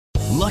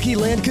Lucky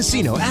Land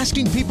Casino,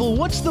 asking people,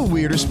 what's the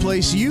weirdest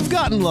place you've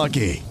gotten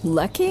lucky?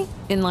 Lucky?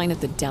 In line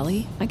at the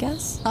deli, I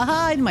guess?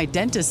 Aha, in my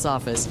dentist's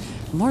office.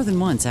 More than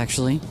once,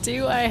 actually.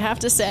 Do I have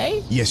to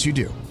say? Yes, you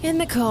do. In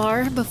the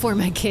car before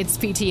my kids'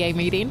 PTA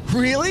meeting.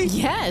 Really?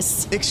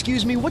 Yes.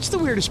 Excuse me, what's the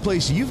weirdest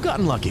place you've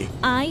gotten lucky?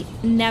 I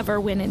never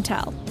win and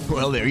tell.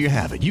 Well, there you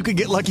have it. You can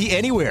get lucky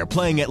anywhere,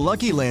 playing at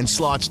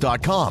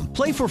LuckyLandSlots.com.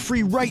 Play for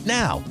free right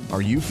now.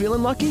 Are you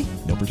feeling lucky?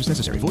 No purchase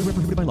necessary. Void where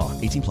prohibited by law.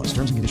 18 plus.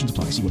 Terms and conditions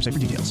apply. See website for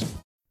details.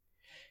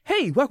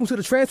 Hey, welcome to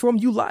the Transform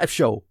You Live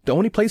Show, the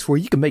only place where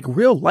you can make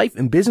real life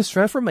and business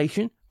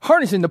transformation,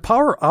 harnessing the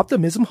power of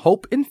optimism,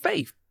 hope, and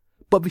faith.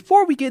 But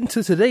before we get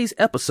into today's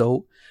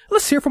episode,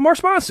 let's hear from our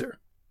sponsor.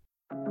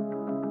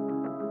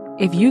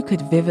 If you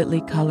could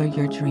vividly color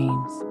your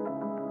dreams,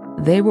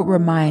 they would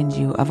remind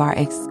you of our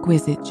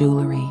exquisite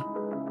jewelry.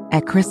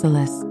 At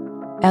Chrysalis,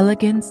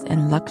 elegance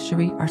and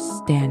luxury are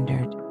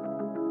standard.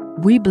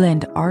 We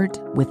blend art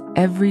with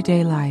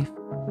everyday life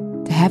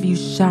to have you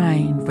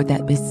shine for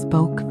that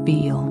bespoke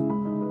feel.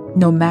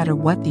 No matter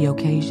what the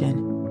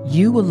occasion,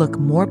 you will look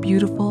more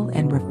beautiful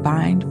and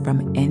refined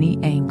from any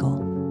angle.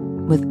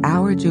 With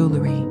our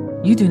jewelry,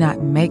 you do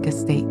not make a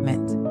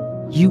statement.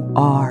 You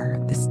are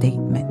the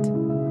statement.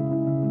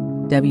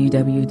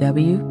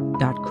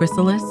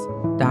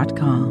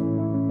 www.chrysalis.com.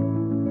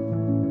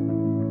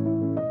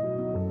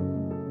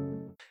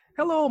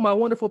 Hello, my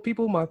wonderful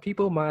people, my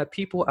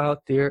people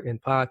out there in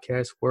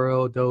podcast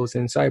world, those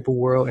in cyber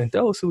world, and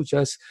those who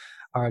just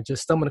are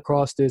just stumbling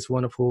across this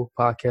wonderful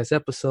podcast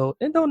episode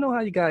and don't know how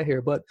you got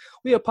here. But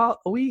we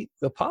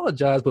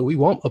apologize, but we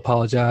won't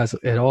apologize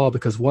at all,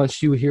 because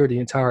once you hear the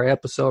entire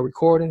episode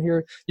recording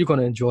here, you're going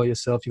to enjoy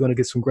yourself. You're going to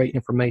get some great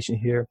information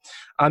here.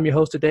 I'm your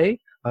host today,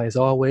 as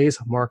always,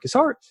 Marcus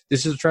Hart.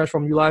 This is the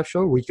Transform You Live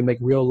Show, where you can make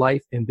real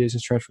life and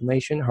business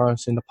transformation,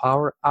 harnessing the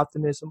power,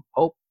 optimism,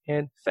 hope,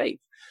 and faith.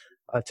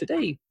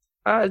 Today,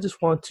 I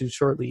just want to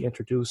shortly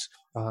introduce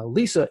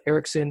Lisa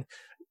Erickson.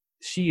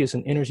 She is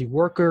an energy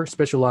worker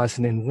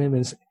specializing in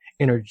women's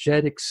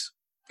energetics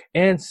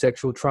and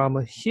sexual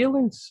trauma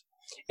healings,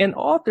 and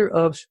author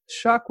of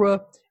Chakra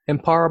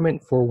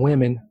Empowerment for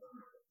Women.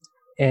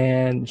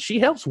 And she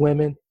helps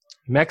women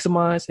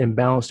maximize and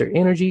balance their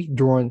energy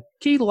during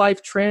key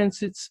life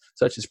transits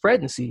such as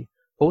pregnancy,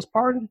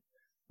 postpartum,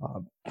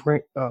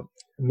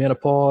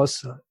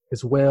 menopause,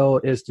 as well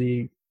as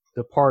the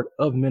part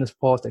of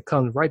menopause that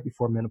comes right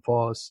before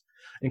menopause,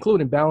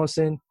 including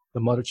balancing the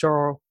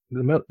mother-child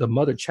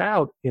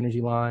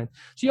energy line.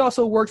 She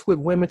also works with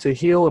women to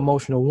heal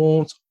emotional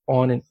wounds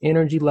on an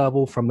energy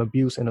level from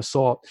abuse and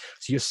assault.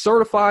 She is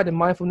certified in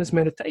mindfulness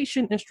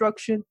meditation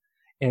instruction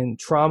and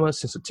trauma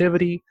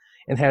sensitivity,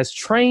 and has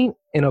trained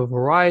in a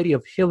variety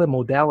of healing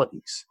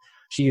modalities.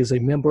 She is a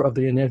member of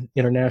the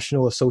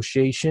International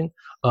Association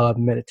of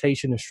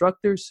Meditation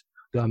Instructors,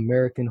 the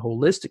American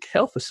Holistic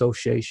Health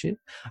Association,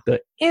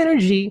 the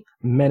Energy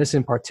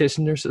Medicine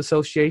Practitioners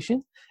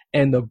Association,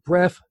 and the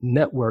Breath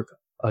Network,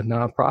 a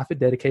nonprofit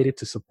dedicated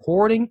to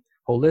supporting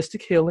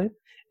holistic healing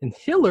and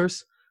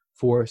healers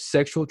for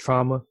sexual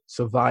trauma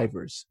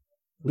survivors.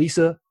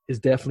 Lisa is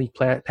definitely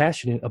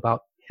passionate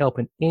about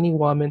helping any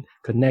woman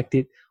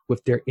connected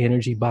with their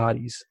energy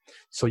bodies.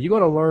 So you're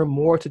going to learn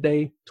more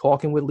today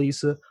talking with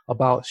Lisa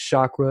about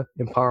chakra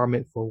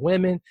empowerment for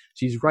women.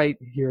 She's right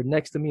here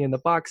next to me in the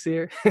box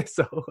here.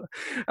 So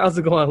how's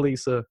it going,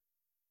 Lisa?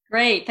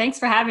 Great. Thanks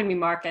for having me,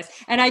 Marcus.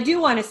 And I do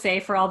want to say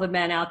for all the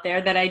men out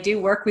there that I do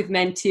work with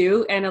men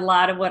too. And a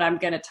lot of what I'm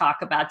going to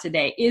talk about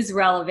today is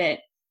relevant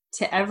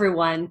to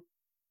everyone.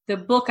 The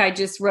book I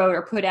just wrote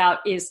or put out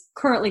is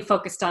currently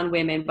focused on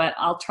women, but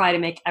I'll try to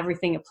make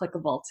everything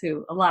applicable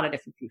to a lot of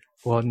different people.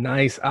 Well,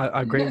 nice.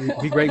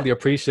 We greatly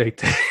appreciate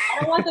that. I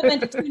don't want the men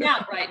to tune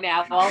out right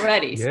now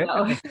already. Yeah.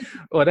 So.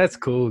 Well, that's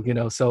cool.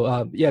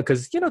 So,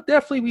 because,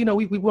 definitely,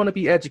 we want to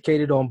be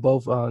educated on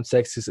both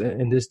sexes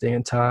in this day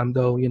and time,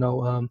 though.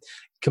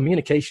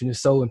 Communication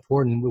is so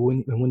important.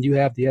 When you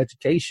have the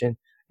education,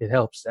 it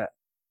helps that.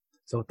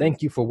 So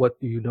thank you for what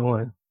you're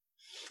doing.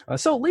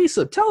 So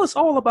Lisa, tell us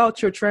all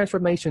about your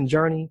transformation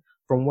journey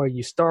from where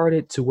you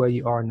started to where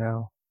you are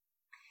now.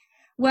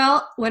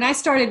 Well, when I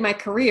started my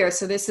career,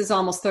 so this is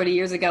almost 30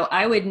 years ago,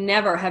 I would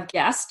never have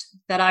guessed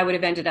that I would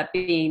have ended up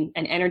being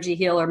an energy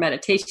healer,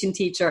 meditation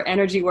teacher,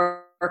 energy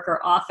worker,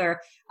 author.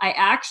 I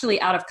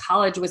actually, out of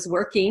college, was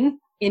working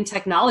in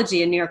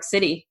technology in New York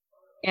City,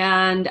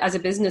 and as a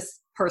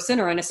business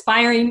person or an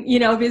aspiring,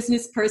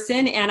 business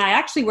person. And I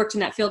actually worked in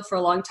that field for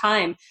a long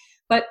time.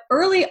 But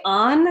early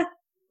on,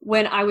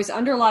 when I was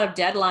under a lot of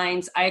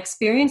deadlines, I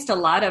experienced a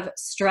lot of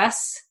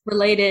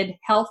stress-related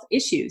health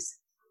issues.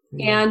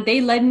 And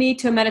they led me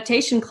to a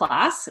meditation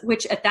class,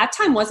 which at that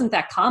time wasn't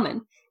that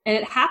common. And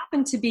it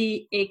happened to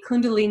be a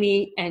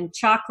Kundalini and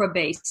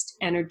chakra-based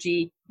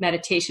energy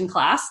meditation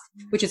class,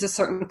 which is a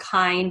certain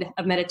kind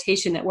of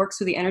meditation that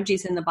works with the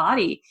energies in the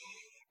body.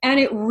 And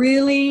it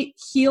really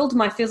healed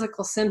my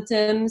physical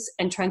symptoms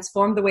and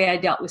transformed the way I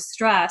dealt with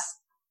stress.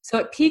 So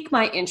it piqued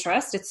my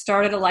interest. It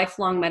started a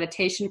lifelong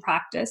meditation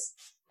practice.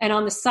 And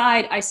on the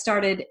side, I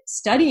started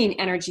studying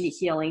energy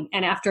healing.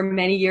 And after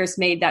many years,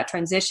 made that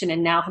transition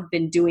and now have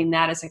been doing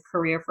that as a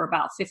career for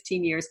about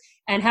 15 years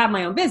and have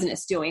my own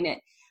business doing it.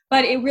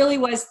 But it really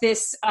was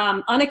this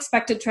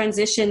unexpected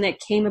transition that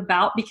came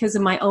about because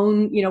of my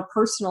own,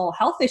 personal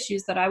health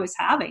issues that I was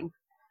having.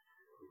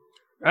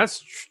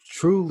 That's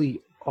truly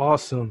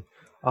awesome.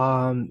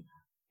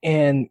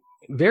 And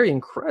very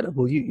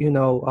incredible. You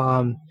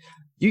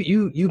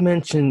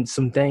mentioned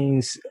some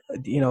things,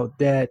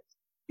 that,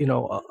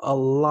 a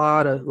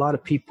lot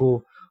of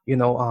people,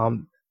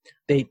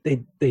 they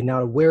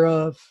not aware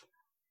of,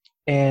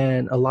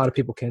 and a lot of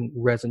people can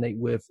resonate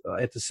with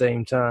at the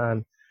same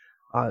time.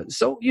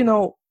 So,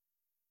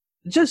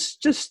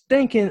 just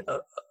thinking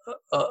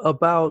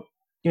about,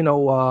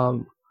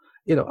 I'm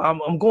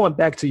going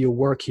back to your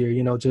work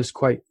here, just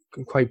quite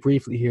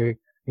briefly here,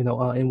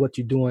 and what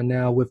you're doing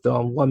now with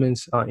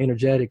women's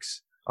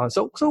energetics.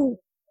 So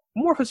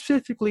more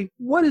specifically,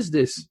 what is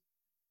this?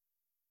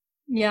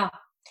 Yeah.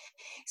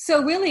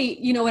 So really,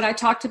 when I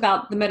talked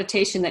about the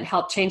meditation that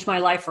helped change my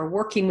life, or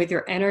working with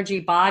your energy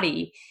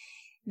body,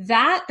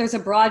 that there's a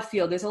broad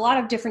field. There's a lot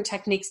of different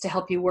techniques to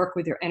help you work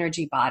with your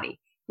energy body.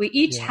 We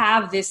each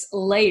have this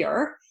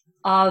layer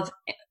of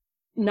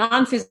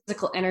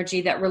non-physical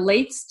energy that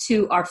relates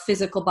to our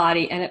physical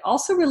body, and it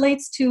also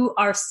relates to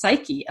our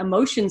psyche.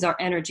 Emotions are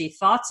energy,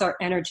 thoughts are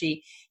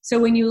energy. So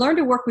when you learn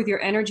to work with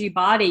your energy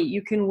body,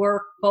 you can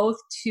work both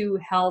to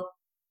help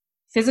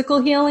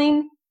physical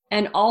healing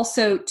and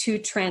also to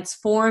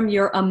transform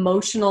your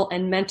emotional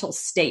and mental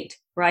state,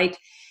 right?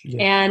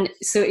 Yeah. And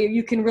so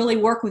you can really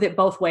work with it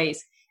both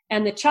ways.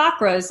 And the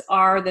chakras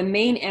are the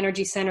main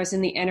energy centers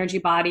in the energy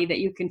body that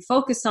you can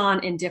focus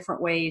on in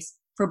different ways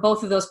for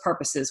both of those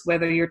purposes,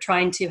 whether you're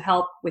trying to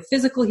help with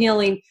physical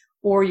healing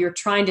or you're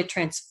trying to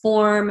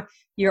transform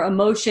your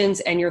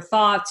emotions and your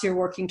thoughts, you're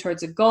working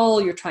towards a goal,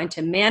 you're trying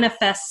to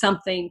manifest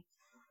something,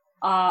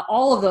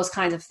 all of those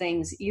kinds of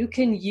things you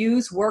can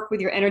use work with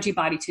your energy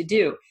body to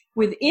do.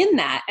 Within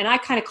that, and I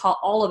kind of call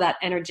all of that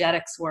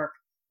energetics work,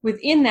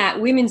 within that,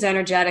 women's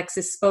energetics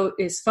is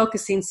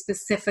focusing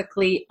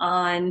specifically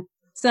on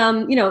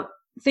some,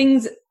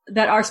 things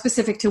that are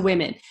specific to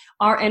women.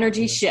 Our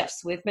energy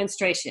shifts with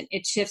menstruation.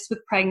 It shifts with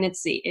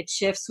pregnancy. It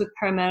shifts with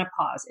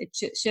perimenopause. It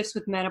shifts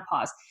with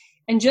menopause.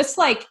 And just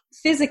like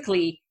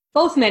physically,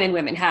 both men and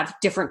women have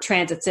different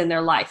transits in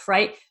their life,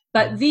 right?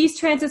 But these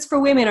transits for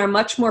women are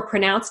much more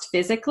pronounced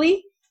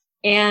physically.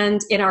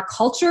 And in our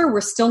culture,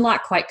 we're still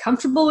not quite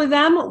comfortable with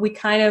them. We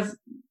kind of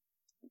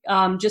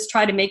just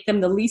try to make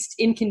them the least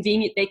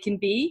inconvenient they can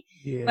be.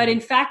 Yeah. But in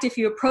fact, if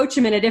you approach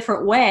them in a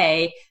different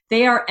way,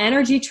 they are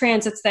energy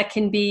transits that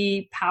can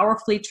be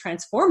powerfully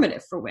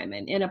transformative for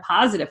women in a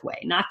positive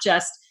way, not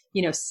just,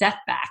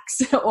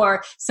 setbacks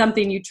or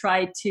something you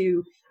try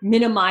to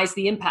minimize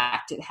the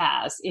impact it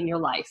has in your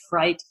life,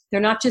 right?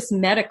 They're not just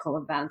medical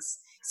events.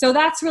 So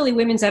that's really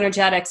women's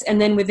energetics. And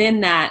then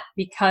within that,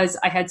 because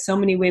I had so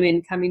many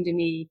women coming to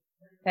me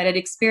that had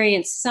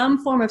experienced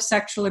some form of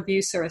sexual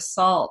abuse or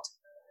assault,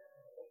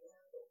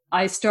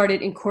 I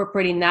started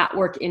incorporating that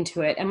work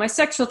into it. And my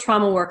sexual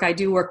trauma work, I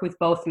do work with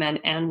both men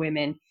and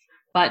women,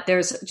 but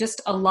there's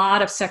just a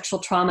lot of sexual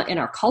trauma in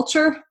our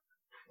culture.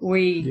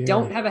 We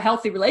don't have a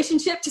healthy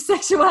relationship to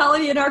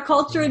sexuality in our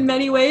culture in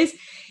many ways.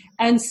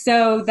 And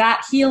so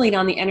that healing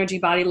on the energy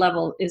body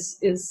level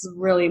is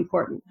really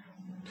important.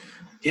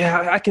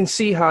 Yeah, I can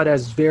see how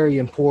that's very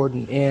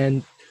important.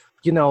 And,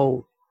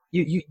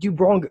 you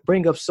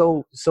bring up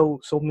so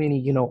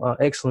many,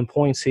 excellent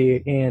points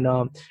here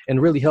and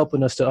really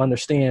helping us to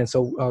understand.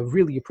 So I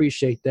really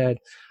appreciate that.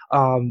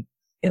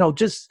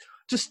 Just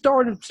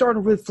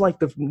starting with like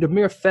the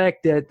mere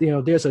fact that,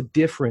 there's a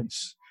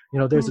difference.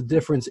 There's a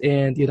difference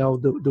in,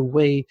 the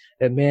way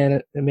that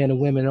men and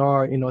women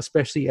are,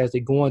 especially as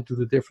they're going through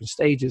the different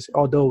stages,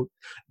 although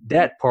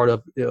that part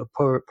of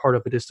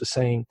it is the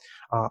same.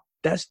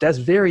 That's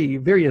very,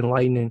 very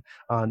enlightening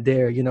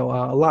there.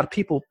 A lot of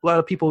people,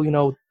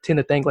 tend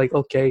to think like,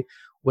 okay,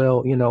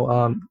 well,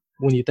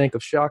 when you think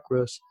of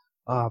chakras,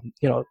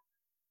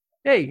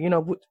 hey,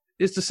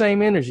 it's the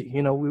same energy.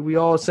 We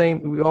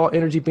all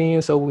energy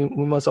beings, so we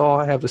must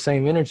all have the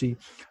same energy.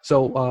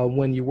 So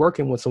when you're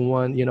working with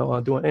someone,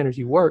 doing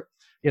energy work,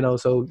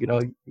 so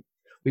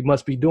we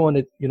must be doing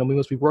it. We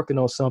must be working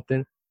on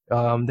something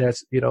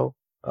that's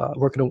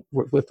working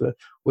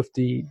with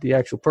the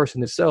actual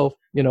person itself.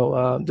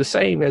 The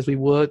same as we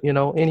would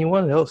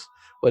anyone else,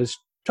 but it's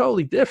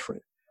totally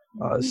different.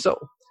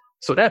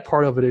 So that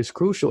part of it is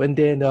crucial. And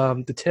then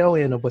the tail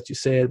end of what you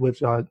said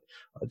with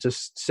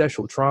just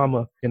sexual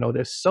trauma,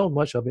 there's so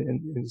much of it,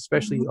 and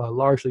especially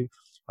largely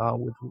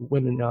with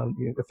women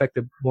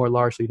affected more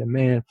largely than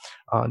men,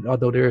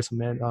 although there are some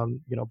men,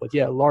 but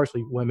yeah,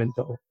 largely women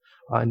though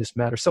in this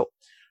matter. So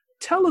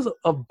tell us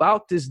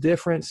about this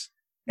difference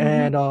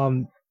and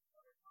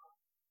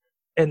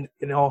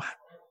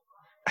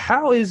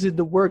how is it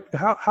to work?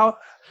 How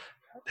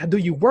do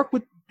you work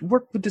with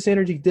this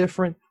energy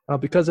different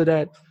because of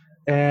that?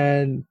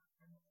 And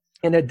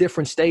at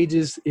different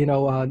stages,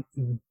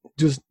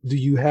 just do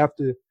you have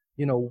to,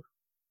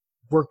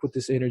 work with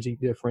this energy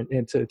different,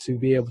 and to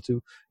be able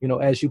to,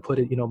 as you put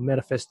it,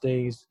 manifest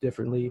things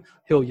differently,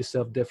 heal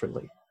yourself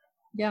differently.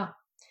 Yeah.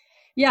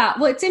 Yeah.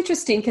 Well, it's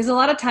interesting because a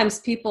lot of times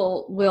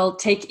people will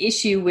take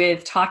issue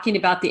with talking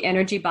about the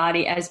energy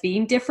body as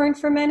being different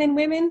for men and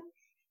women.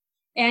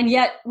 And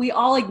yet we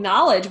all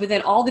acknowledge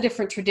within all the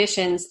different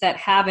traditions that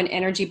have an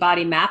energy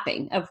body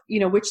mapping of,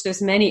 which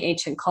there's many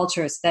ancient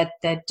cultures that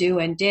do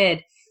and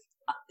did.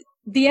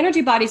 The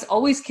energy body is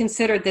always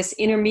considered this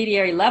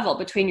intermediary level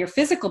between your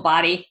physical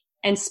body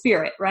and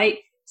spirit, right?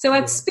 So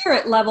at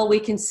spirit level, we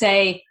can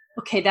say,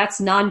 okay,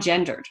 that's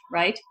non-gendered,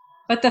 right?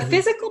 But the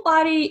physical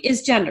body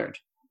is gendered,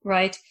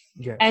 right?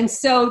 Yes. And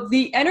so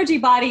the energy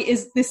body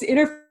is this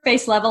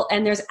interface level,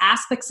 and there's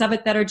aspects of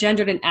it that are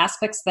gendered and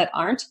aspects that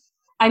aren't.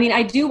 I mean,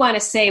 I do want to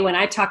say when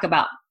I talk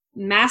about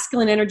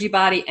masculine energy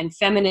body and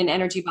feminine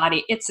energy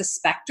body, it's a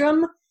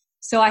spectrum.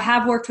 So I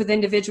have worked with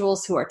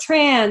individuals who are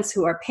trans,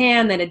 who are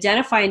pan, that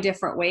identify in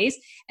different ways,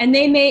 and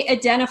they may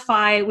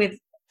identify with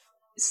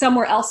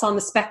somewhere else on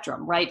the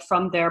spectrum, right,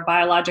 from their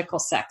biological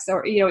sex.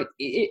 Or,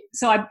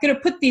 so I'm going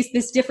to put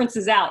these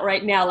differences out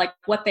right now, like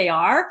what they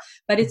are,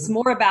 but it's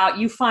more about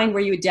you find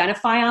where you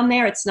identify on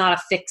there. It's not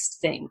a fixed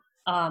thing.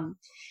 But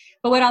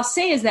what I'll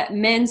say is that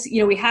men's,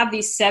 we have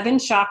these 7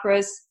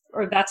 chakras,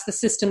 or that's the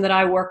system that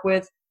I work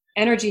with,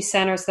 energy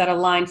centers that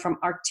align from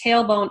our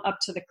tailbone up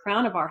to the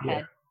crown of our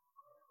head.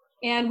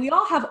 And we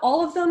all have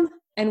all of them,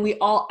 and we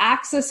all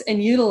access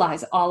and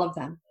utilize all of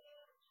them.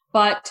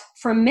 But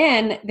for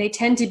men, they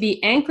tend to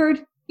be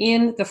anchored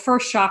in the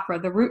first chakra,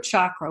 the root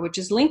chakra, which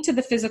is linked to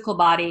the physical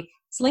body.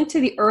 It's linked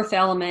to the earth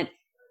element.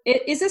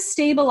 It is a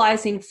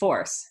stabilizing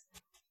force.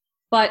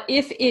 But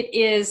if it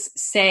is,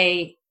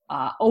 say,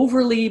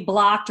 overly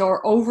blocked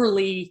or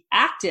overly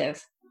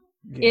active,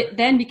 it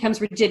then becomes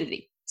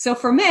rigidity. So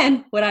for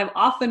men, what I'm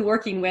often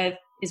working with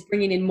is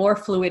bringing in more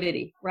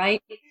fluidity,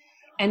 right?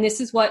 And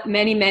this is what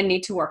many men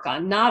need to work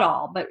on. Not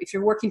all, but if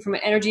you're working from an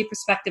energy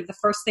perspective, the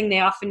first thing they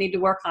often need to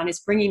work on is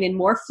bringing in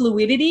more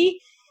fluidity.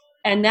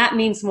 And that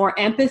means more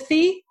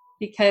empathy,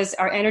 because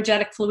our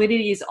energetic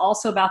fluidity is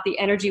also about the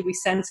energy we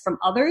sense from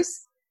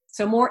others.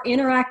 So more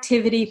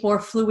interactivity, more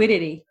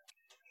fluidity.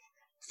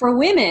 For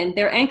women,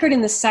 they're anchored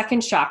in the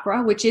second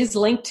chakra, which is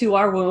linked to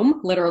our womb,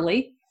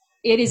 literally.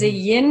 It is a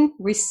yin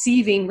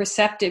receiving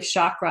receptive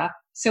chakra.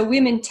 So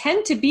women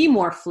tend to be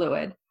more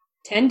fluid,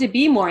 tend to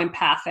be more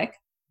empathic.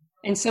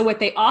 And so what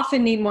they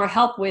often need more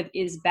help with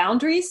is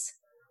boundaries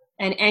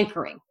and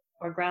anchoring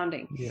or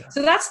grounding. Yeah.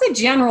 So that's the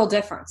general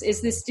difference,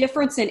 is this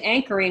difference in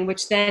anchoring,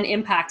 which then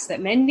impacts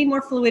that men need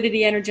more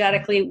fluidity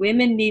energetically,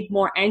 women need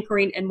more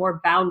anchoring and more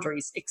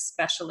boundaries,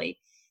 especially.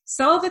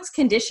 Some of it's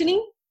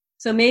conditioning.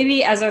 So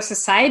maybe as our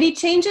society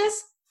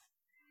changes,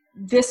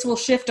 this will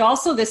shift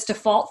also, this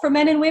default for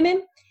men and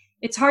women.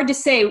 It's hard to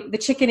say the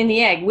chicken and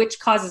the egg, which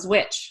causes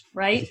which,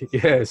 right?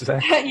 Yeah,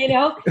 exactly.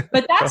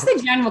 But that's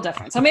the general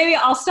difference. So maybe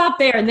I'll stop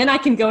there, and then I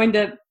can go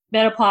into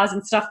menopause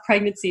and stuff,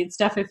 pregnancy and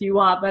stuff if you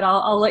want, but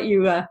I'll let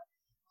you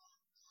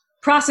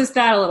process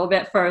that a little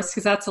bit first,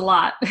 because that's a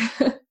lot.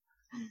 Yeah,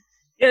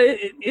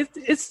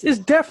 it's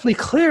definitely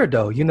clear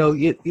though.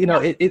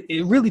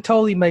 It really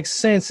totally makes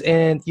sense,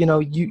 and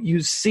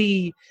you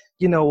see,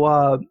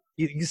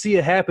 you see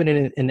it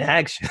happening in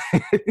action.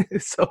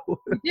 So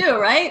you do,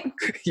 right?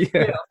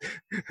 Yeah.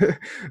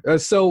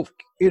 So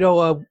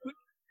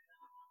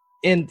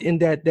in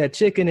that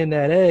chicken and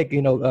that egg,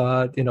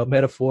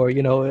 metaphor,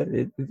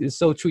 it's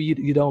so true.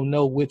 You don't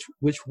know which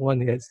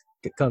one has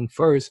come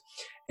first,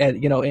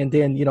 and and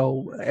then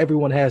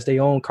everyone has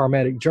their own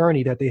karmatic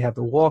journey that they have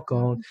to walk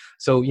on.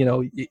 So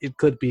it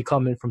could be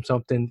coming from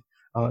something,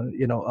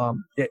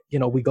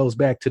 we goes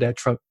back to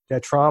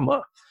that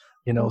trauma.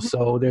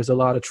 So there's a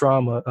lot of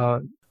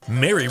trauma.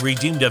 Mary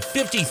redeemed a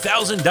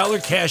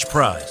 $50,000 cash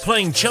prize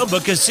playing Chumba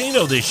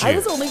Casino this year. I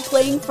was only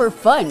playing for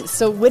fun,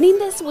 so winning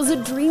this was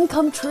a dream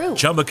come true.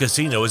 Chumba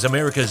Casino is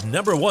America's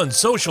 #1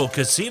 social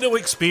casino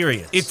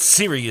experience. It's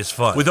serious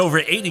fun. With over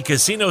 80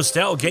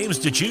 casino-style games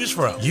to choose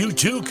from, you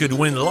too could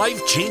win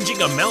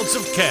life-changing amounts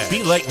of cash.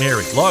 Be like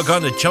Mary. Log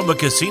on to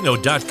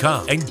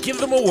ChumbaCasino.com and give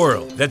them a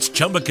whirl. That's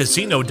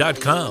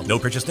ChumbaCasino.com. No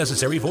purchase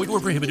necessary. Void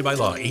where prohibited by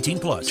law.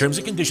 18+. Terms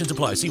and conditions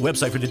apply. See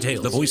website for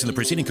details. The voice in the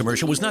preceding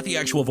commercial was not the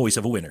actual voice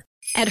of a winner.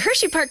 At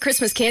Hershey Park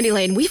Christmas Candy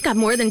Lane, we've got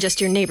more than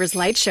just your neighbor's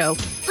light show.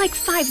 Like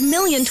 5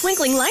 million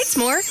twinkling lights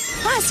more.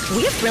 Plus,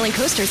 we have thrilling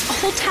coasters, a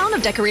whole town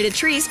of decorated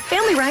trees,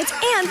 family rides,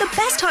 and the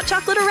best hot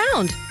chocolate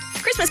around.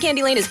 Christmas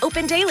Candy Lane is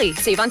open daily.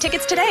 Save on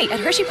tickets today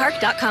at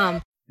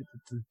HersheyPark.com.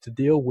 To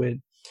deal with.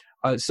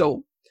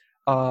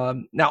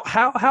 Now,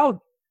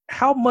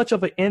 how much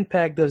of an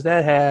impact does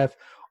that have?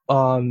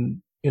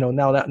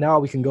 Now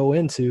we can go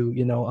into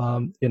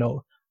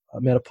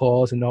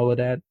menopause and all of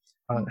that.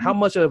 How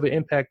much of an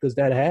impact does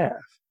that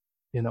have?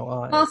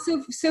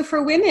 So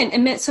for women,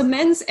 and so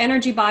men's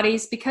energy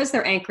bodies, because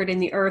they're anchored in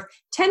the earth,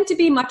 tend to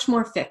be much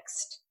more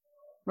fixed,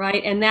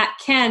 right? And that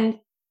can,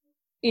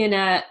 in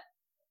a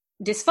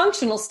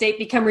dysfunctional state,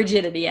 become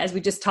rigidity, as we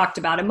just talked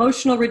about.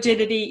 Emotional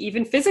rigidity,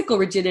 even physical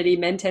rigidity.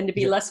 Men tend to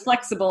be less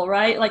flexible,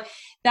 right? Like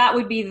that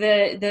would be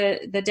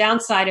the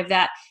downside of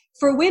that.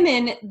 for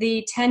women,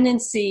 the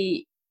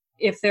tendency,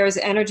 if there's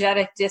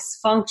energetic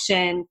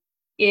dysfunction,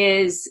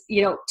 is,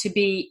 to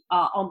be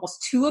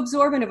almost too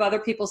absorbent of other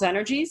people's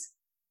energies.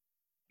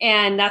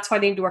 And that's why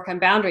they need to work on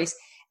boundaries.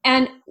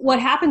 And what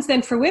happens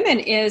then for women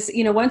is,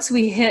 once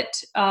we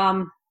hit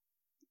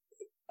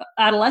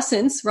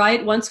adolescence,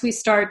 right? Once we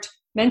start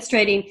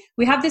menstruating,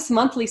 we have this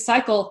monthly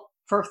cycle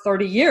for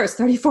 30 years,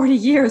 30, 40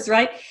 years,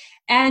 right?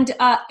 And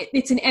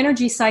it's an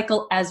energy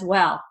cycle as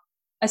well.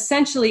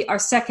 Essentially, our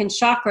second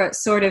chakra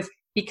sort of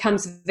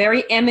becomes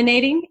very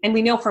emanating. And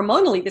we know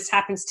hormonally this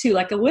happens too.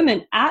 Like a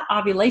woman at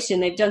ovulation,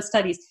 they've done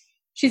studies.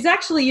 She's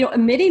actually,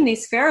 emitting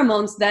these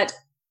pheromones that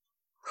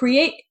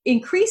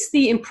increase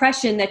the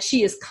impression that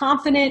she is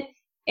confident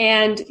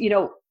and,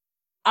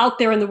 out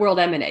there in the world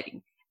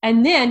emanating.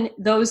 And then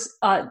those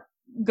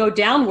go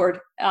downward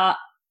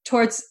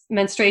towards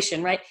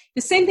menstruation, right?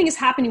 The same thing is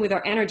happening with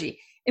our energy.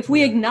 If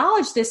we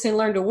acknowledge this and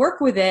learn to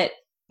work with it,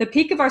 the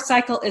peak of our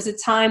cycle is a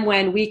time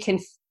when we can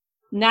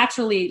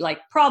naturally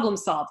problem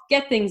solve,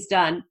 get things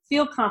done,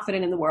 feel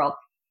confident in the world.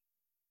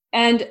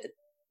 And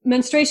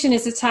menstruation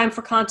is a time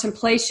for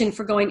contemplation,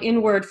 for going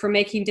inward, for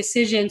making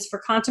decisions, for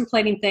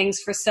contemplating things,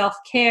 for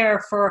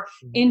self-care, for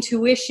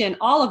intuition,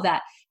 all of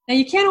that. Now,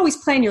 you can't always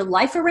plan your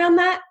life around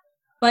that,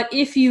 but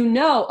if you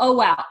know, oh,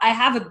 wow, I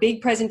have a big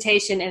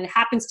presentation and it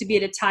happens to be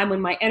at a time when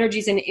my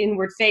energy's in an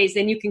inward phase,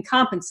 then you can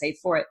compensate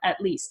for it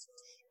at least.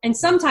 And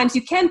sometimes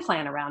you can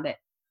plan around it.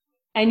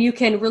 And you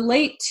can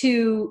relate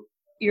to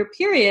your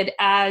period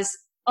as,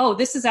 oh,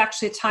 this is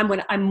actually a time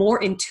when I'm more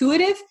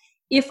intuitive.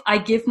 If I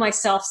give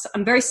myself,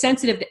 I'm very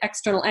sensitive to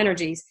external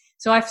energies.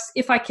 So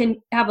if I can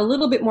have a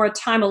little bit more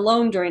time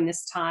alone during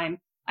this time,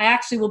 I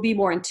actually will be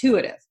more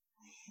intuitive.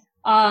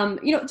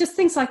 Just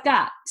things like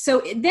that.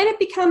 So then it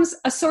becomes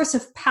a source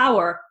of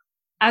power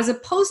as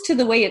opposed to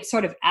the way it's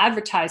sort of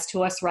advertised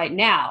to us right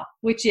now,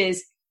 which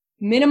is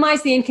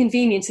minimize the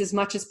inconvenience as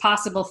much as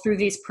possible through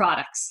these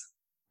products,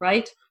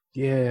 right?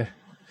 Yeah.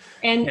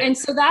 And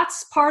so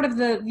that's part of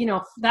the,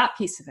 that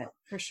piece of it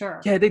for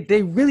sure. Yeah,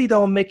 they really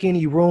don't make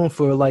any room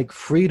for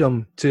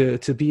freedom to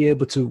be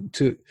able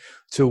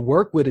to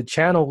work with it,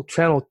 channel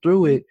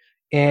through it,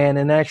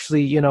 and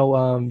actually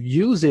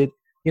use it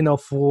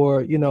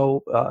for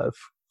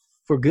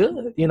for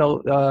good.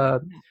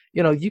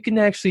 You can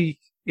actually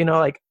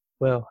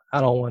well, I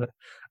don't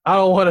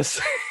want to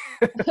say.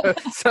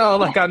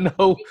 Sound like I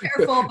know. Be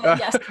careful, but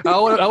yes. I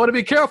want to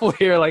be careful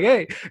here.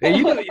 Hey,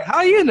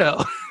 how you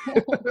know?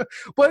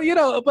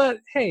 but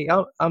hey,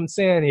 I'm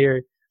saying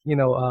here,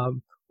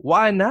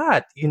 why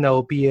not,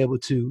 be able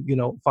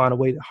to, find a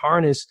way to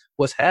harness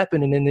what's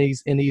happening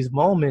in these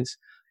moments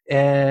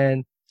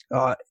and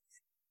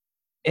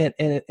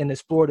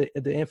explore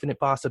the infinite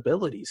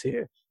possibilities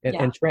here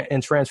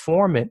and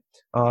transform it,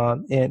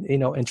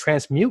 and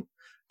transmute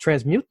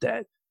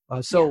that.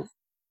 So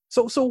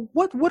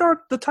what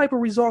are the type of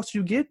results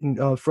you get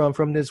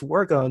from this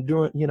work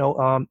during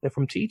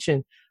from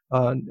teaching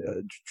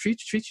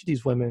treat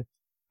these women?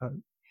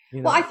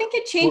 Well, I think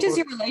it changes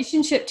your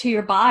relationship to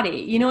your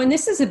body, and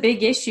this is a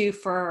big issue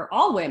for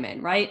all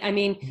women, right? I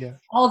mean,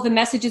 all of the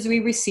messages we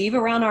receive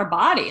around our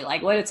body,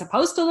 like what it's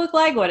supposed to look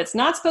like, what it's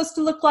not supposed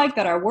to look like,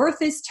 that our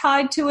worth is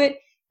tied to it.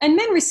 And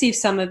men receive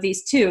some of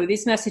these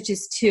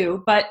messages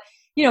too. But,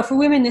 for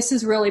women, this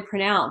is really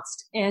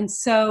pronounced. And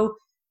so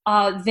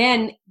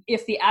then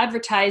if the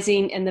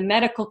advertising and the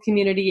medical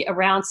community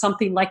around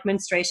something like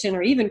menstruation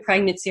or even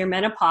pregnancy or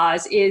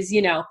menopause is,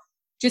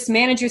 just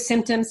manage your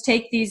symptoms,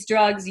 take these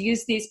drugs,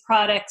 use these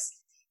products,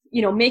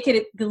 make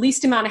it the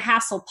least amount of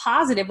hassle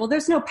positive. Well,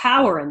 there's no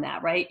power in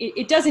that, right?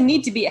 It doesn't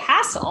need to be a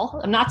hassle.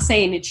 I'm not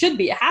saying it should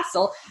be a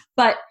hassle,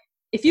 but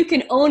if you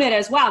can own it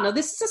as, wow, no,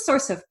 this is a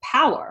source of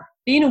power.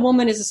 Being a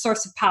woman is a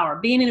source of power.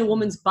 Being in a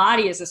woman's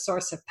body is a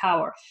source of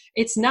power.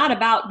 It's not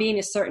about being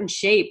a certain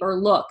shape or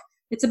look.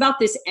 It's about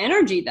this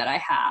energy that I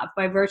have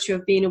by virtue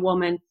of being a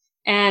woman.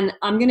 And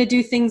I'm going to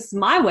do things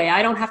my way.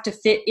 I don't have to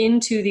fit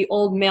into the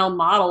old male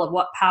model of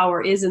what power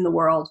is in the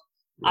world.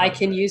 Right. I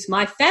can use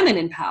my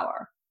feminine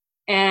power.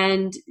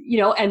 And,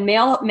 and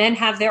men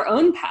have their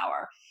own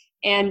power.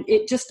 And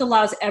it just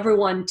allows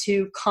everyone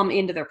to come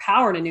into their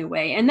power in a new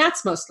way. And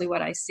that's mostly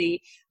what I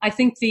see. I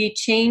think the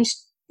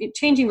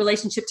changing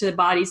relationship to the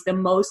body is the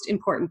most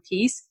important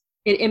piece.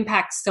 It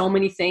impacts so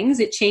many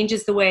things. It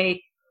changes the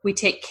way we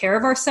take care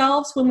of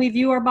ourselves when we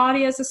view our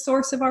body as a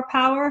source of our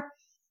power.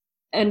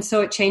 And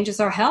so it changes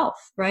our health,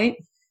 right?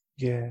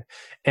 Yeah.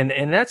 And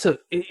that's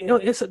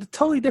it's a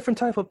totally different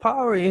type of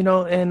power, and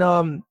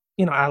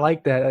I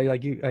like that.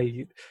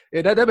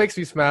 That makes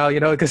me smile,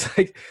 because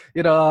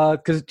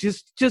because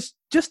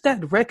just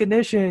that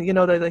recognition,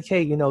 that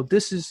hey,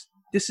 this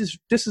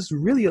is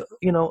really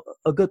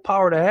a good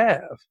power to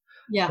have.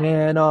 Yeah.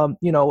 And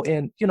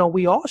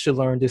we all should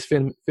learn this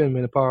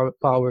feminine power,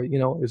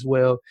 as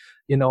well,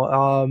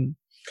 and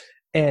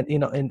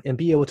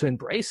be able to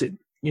embrace it,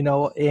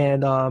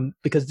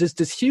 because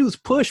this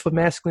huge push for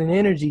masculine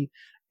energy,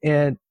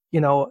 and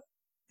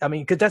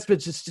because that's been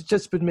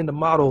just been the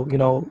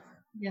model,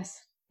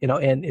 Yes.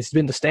 And it's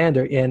been the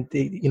standard, and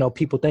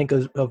people think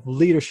of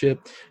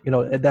leadership,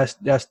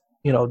 that's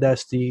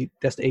that's the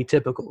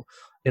atypical,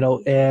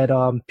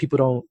 and people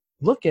don't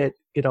look at,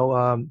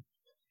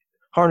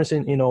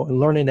 harnessing, and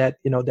learning that,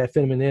 that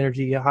feminine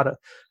energy, how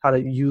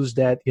to use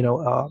that,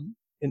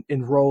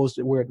 in roles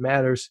where it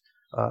matters,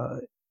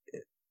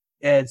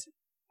 as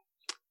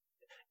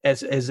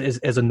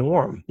a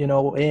norm,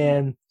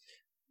 and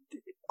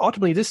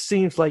ultimately this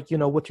seems like,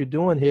 what you're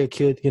doing here,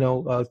 kid,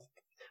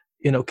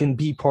 can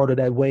be part of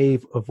that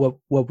wave of what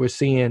we're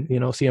seeing,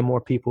 seeing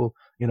more people,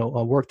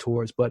 work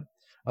towards, but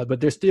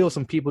there's still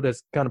some people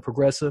that's kind of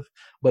progressive,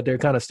 but they're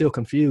kind of still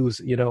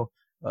confused,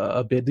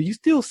 a bit. Do you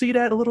still see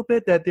that a little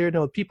bit, that there,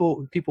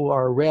 people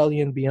are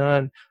rallying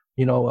beyond,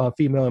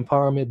 female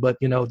empowerment, but,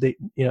 they,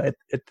 at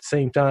the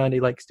same time, they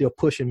like still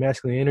pushing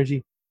masculine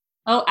energy?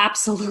 Oh,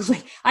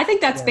 absolutely. I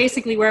think that's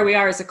basically where we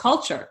are as a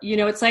culture.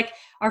 It's like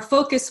our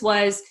focus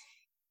was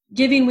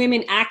giving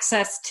women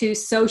access to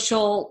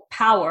social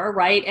power,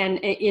 right? And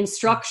in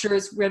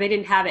structures where they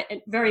didn't have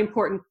it. Very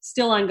important,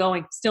 still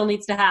ongoing, still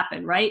needs to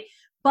happen, right?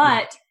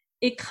 But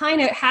it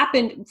kind of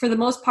happened, for the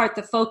most part,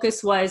 the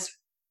focus was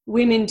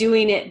women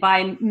doing it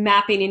by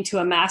mapping into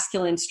a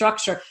masculine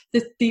structure.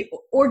 The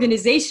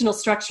organizational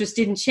structures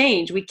didn't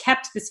change. We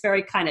kept this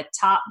very kind of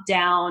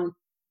top-down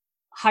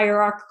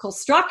hierarchical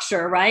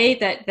structure, right?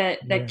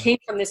 That came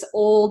from this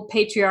old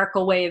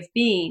patriarchal way of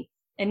being.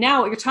 And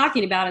now what you're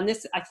talking about, and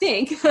this, I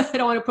think, I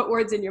don't want to put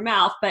words in your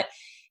mouth, but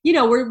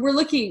we're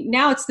looking,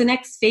 now it's the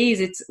next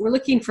phase. We're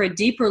looking for a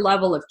deeper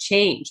level of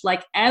change,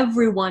 like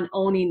everyone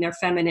owning their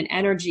feminine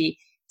energy.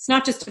 It's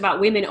not just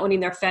about women owning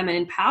their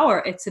feminine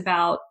power. It's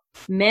about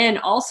men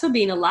also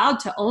being allowed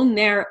to own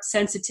their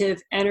sensitive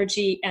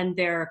energy and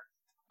their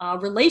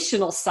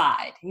relational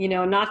side,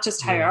 not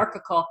just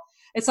hierarchical.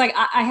 It's like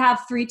I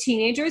have 3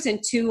 teenagers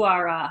and 2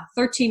 are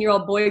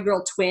 13-year-old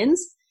boy-girl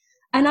twins.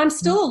 And I'm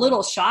still a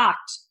little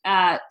shocked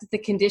at the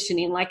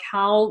conditioning, like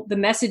how the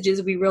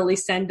messages we really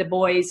send to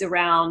boys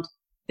around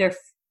they're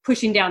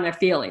pushing down their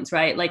feelings,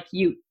 right? Like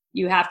you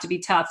have to be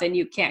tough and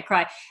you can't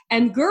cry.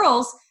 And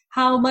girls,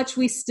 how much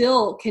we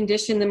still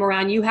condition them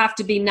around, you have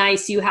to be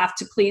nice, you have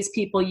to please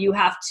people, you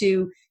have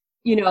to,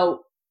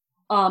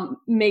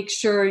 make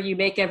sure you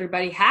make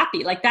everybody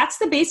happy. Like that's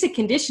the basic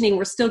conditioning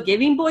we're still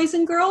giving boys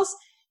and girls.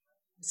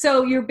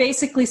 So you're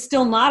basically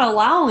still not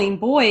allowing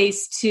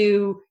boys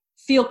to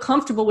feel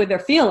comfortable with their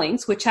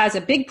feelings, which has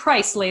a big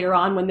price later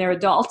on when they're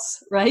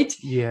adults, right?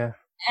 Yeah.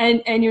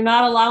 And you're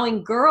not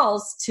allowing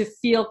girls to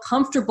feel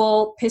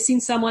comfortable pissing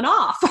someone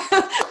off,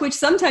 which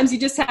sometimes you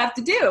just have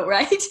to do,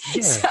 right?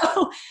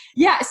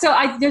 Yeah. So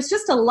there's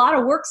just a lot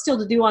of work still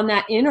to do on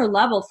that inner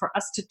level for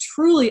us to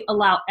truly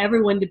allow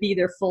everyone to be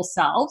their full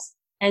selves,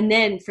 and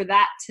then for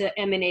that to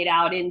emanate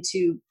out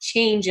into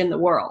change in the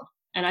world.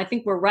 And I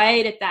think we're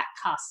right at that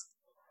cusp,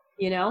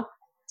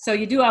 So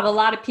you do have a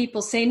lot of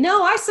people saying,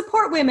 no, I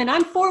support women,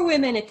 I'm for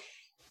women,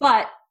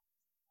 but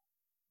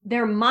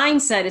their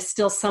mindset is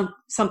still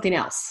something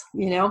else,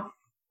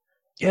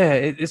 Yeah,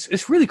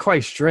 it's really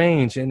quite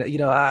strange, and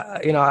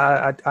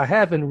I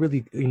haven't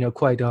really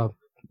quite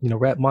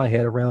wrap my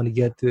head around it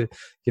yet to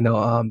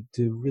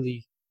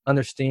really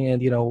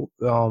understand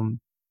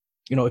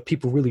if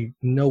people really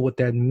know what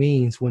that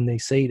means when they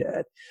say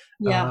that.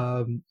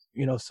 Yeah.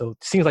 So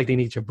it seems like they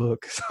need your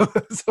book. So.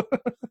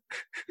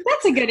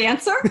 That's a good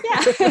answer.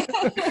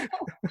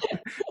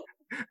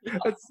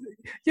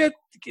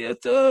 Yeah.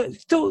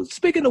 So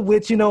speaking of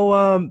which,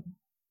 I'm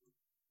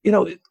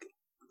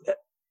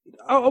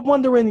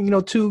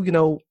wondering,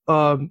 too,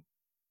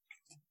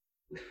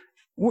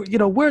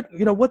 where,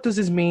 what does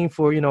this mean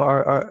for,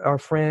 our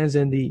friends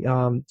in the,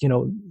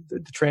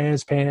 the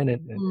trans, pan,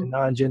 and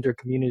non-gender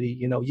community?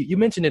 You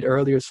mentioned it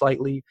earlier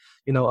slightly,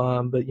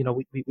 but,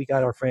 we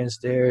got our friends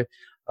there,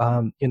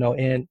 and,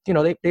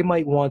 they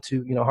might want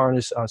to,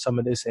 harness some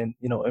of this and,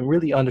 and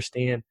really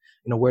understand,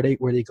 where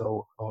they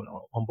go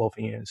on both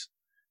ends.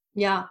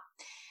 Yeah.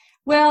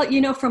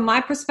 Well, from my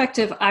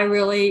perspective, I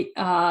really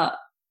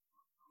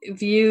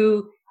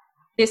view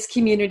this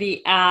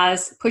community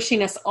as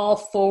pushing us all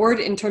forward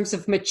in terms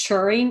of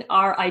maturing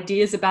our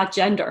ideas about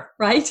gender,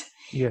 right?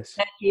 Yes.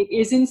 That it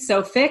isn't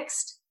so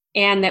fixed,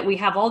 and that we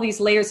have all these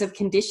layers of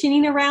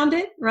conditioning around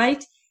it,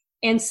 right?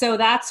 And so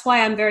that's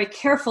why I'm very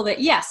careful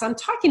that, yes, I'm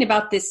talking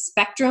about this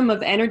spectrum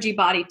of energy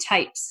body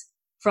types,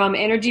 from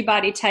energy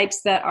body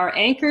types that are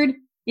anchored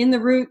in the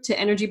root to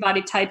energy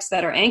body types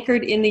that are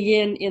anchored in the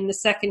yin, in the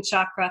second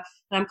chakra.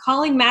 And I'm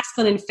calling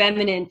masculine and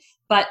feminine,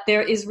 but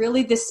there is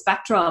really this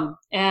spectrum,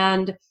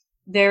 and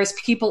there's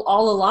people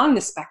all along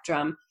the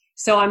spectrum.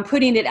 So I'm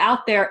putting it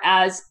out there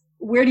as,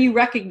 where do you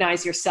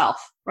recognize yourself,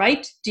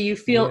 right? Do you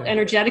feel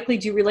energetically,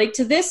 do you relate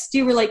to this? Do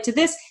you relate to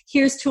this?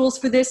 Here's tools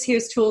for this,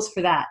 here's tools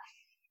for that.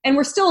 And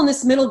we're still in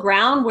this middle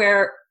ground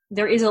where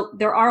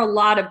there are a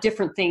lot of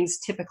different things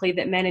typically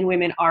that men and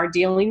women are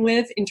dealing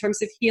with in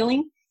terms of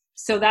healing.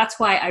 So that's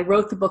why I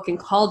wrote the book and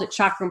called it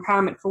Chakra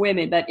Empowerment for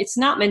Women, but it's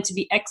not meant to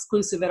be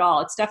exclusive at all.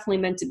 It's definitely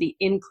meant to be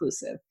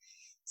inclusive.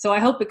 So I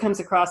hope it comes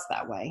across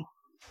that way.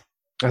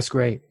 That's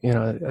great.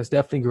 That's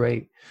definitely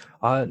great.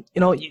 And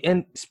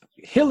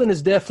healing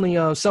is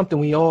definitely something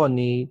we all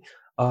need.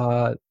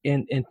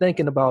 In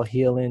thinking about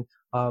healing,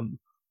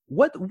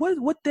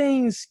 What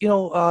things,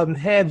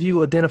 have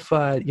you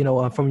identified,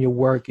 from your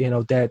work,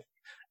 that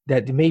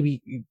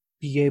maybe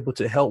be able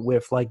to help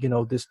with, like,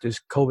 this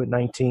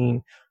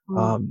COVID-19,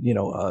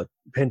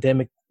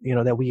 pandemic,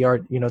 that we are,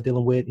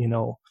 dealing with,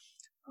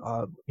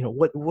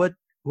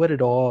 what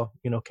at all,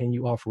 can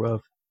you offer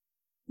of?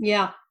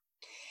 Yeah.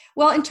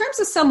 Well, in terms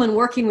of someone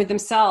working with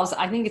themselves,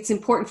 I think it's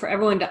important for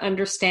everyone to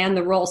understand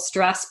the role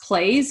stress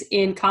plays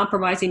in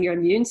compromising your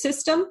immune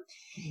system.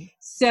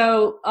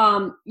 So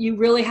you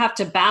really have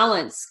to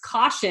balance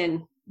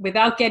caution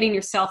without getting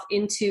yourself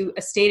into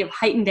a state of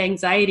heightened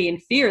anxiety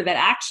and fear that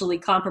actually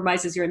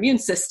compromises your immune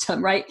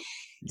system, right?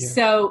 Yeah.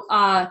 So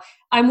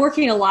I'm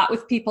working a lot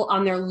with people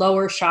on their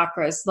lower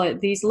chakras. Like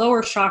these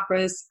lower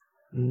chakras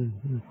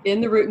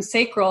in the root and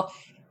sacral,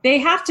 they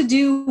have to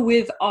do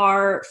with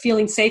our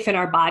feeling safe in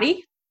our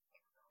body.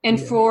 And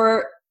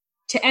to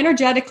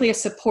energetically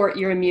support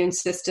your immune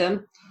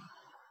system,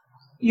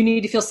 you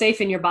need to feel safe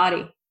in your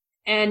body.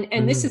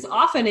 And this is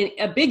often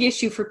a big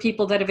issue for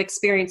people that have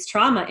experienced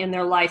trauma in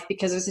their life,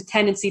 because there's a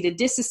tendency to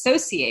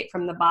disassociate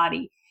from the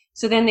body.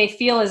 So then they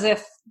feel as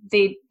if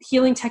the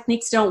healing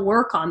techniques don't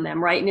work on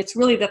them, right? And it's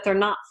really that they're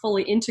not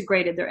fully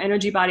integrated, their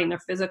energy body and their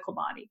physical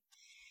body.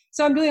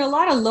 So I'm doing a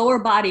lot of lower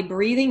body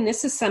breathing.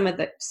 This is some of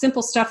the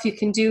simple stuff you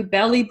can do,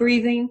 belly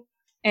breathing.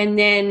 And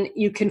then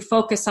you can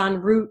focus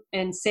on root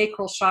and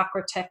sacral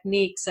chakra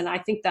techniques. And I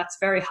think that's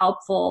very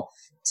helpful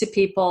to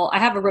people. I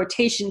have a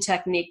rotation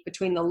technique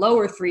between the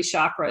lower three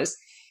chakras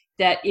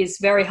that is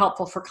very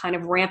helpful for kind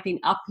of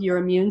ramping up your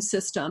immune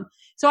system.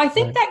 So I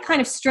think that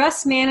kind of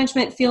stress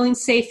management, feeling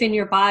safe in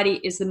your body,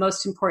 is the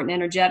most important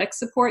energetic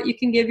support you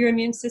can give your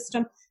immune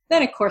system.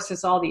 Then, of course,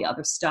 there's all the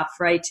other stuff,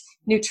 right?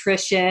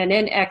 Nutrition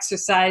and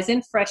exercise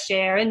and fresh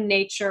air and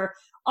nature,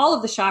 all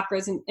of the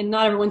chakras, and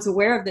not everyone's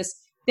aware of this.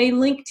 They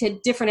link to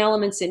different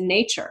elements in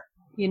nature,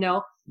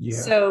 Yeah.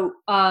 So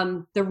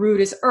the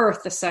root is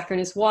earth, the sacrum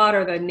is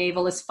water, the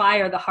navel is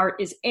fire, the heart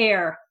is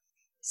air.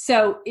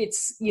 So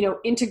it's,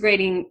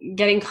 integrating,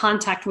 getting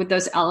contact with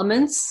those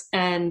elements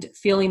and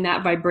feeling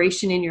that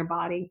vibration in your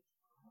body.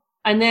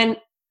 And then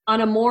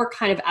on a more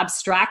kind of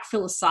abstract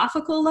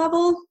philosophical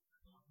level,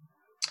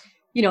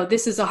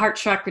 this is a heart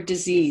chakra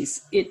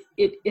disease.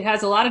 It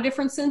has a lot of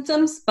different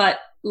symptoms, but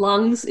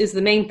lungs is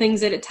the main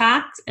things it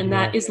attacks, and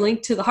that is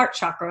linked to the heart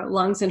chakra,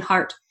 lungs and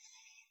heart.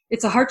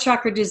 It's a heart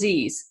chakra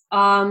disease.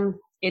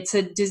 It's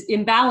an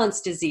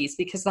imbalanced disease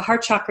because the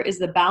heart chakra is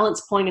the balance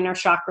point in our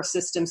chakra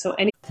system. So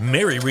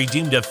Mary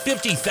redeemed a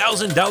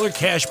 $50,000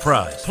 cash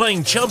prize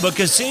playing Chumba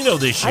Casino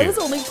this year. I was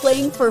only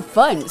playing for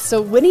fun,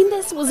 so winning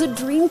this was a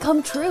dream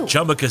come true.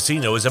 Chumba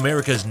Casino is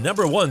America's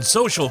 #1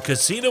 social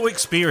casino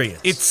experience.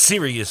 It's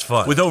serious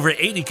fun. With over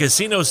 80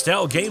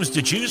 casino-style games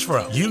to choose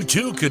from, you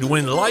too could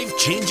win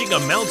life-changing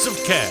amounts of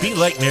cash. Be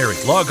like Mary.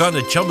 Log on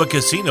to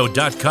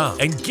ChumbaCasino.com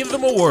and give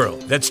them a whirl.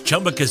 That's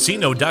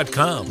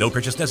ChumbaCasino.com. No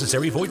purchase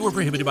necessary. Void where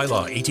prohibited by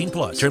law.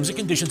 18+. Terms and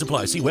conditions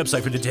apply. See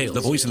website for details.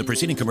 The voice in the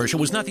preceding commercial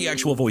was not the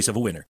actual voice of a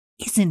winner.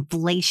 Is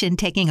inflation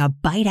taking a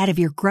bite out of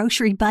your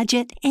grocery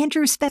budget?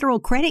 Andrews Federal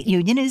Credit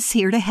Union is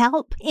here to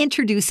help.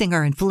 Introducing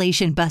our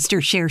Inflation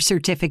Buster Share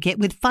Certificate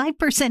with 5%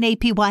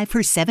 APY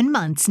for 7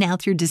 months now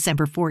through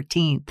December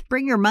 14th.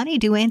 Bring your money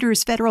to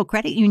Andrews Federal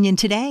Credit Union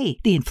today.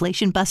 The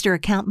Inflation Buster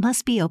account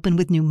must be open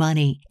with new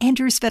money.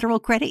 Andrews Federal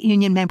Credit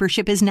Union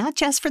membership is not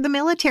just for the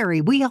military.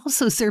 We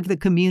also serve the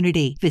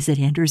community. Visit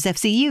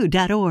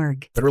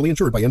andrewsfcu.org. Federally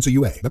insured by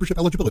NCUA. Membership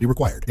eligibility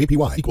required.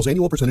 APY equals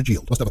annual percentage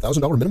yield. Must have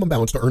 $1,000 minimum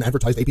balance to earn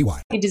advertised APY.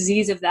 A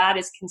disease of that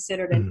is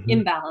considered an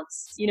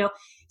imbalance,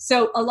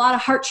 So a lot of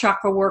heart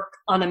chakra work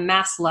on a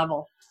mass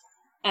level.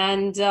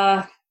 And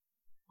at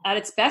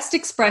its best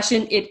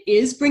expression, it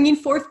is bringing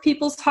forth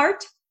people's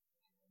heart.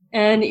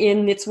 And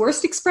in its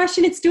worst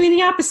expression, it's doing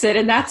the opposite.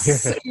 And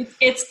that's,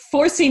 it's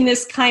forcing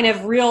this kind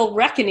of real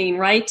reckoning,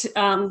 right?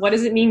 What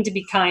does it mean to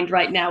be kind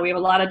right now? We have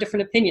a lot of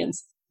different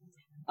opinions.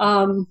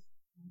 So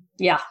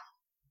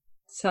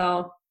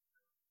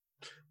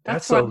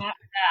that's where I'm at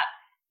with that.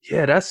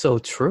 Yeah, that's so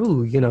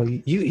true.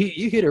 You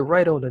hit it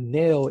right on the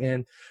nail,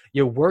 and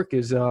your work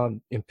is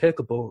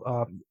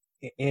impeccable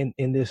in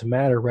this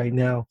matter right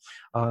now,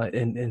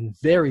 and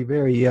very,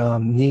 very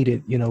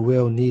needed.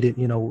 Well needed.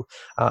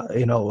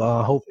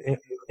 Hope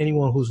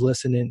anyone who's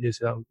listening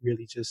is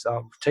really just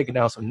taking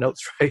down some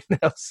notes right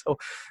now. So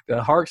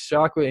the heart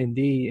chakra,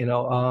 indeed.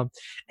 And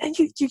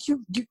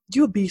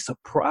you'll be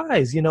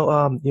surprised.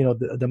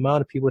 The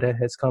amount of people that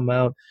has come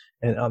out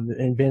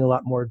and been a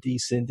lot more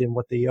decent than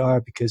what they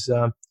are, because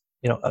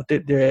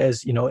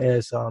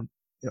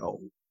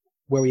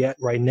where we at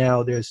right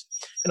now, there's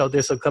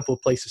a couple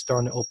of places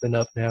starting to open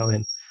up now,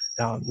 and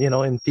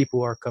and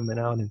people are coming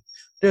out, and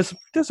there's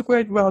a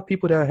great amount of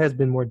people that has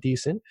been more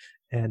decent,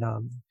 and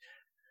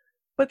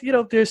but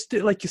there's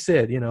still, like you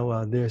said,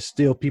 there's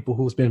still people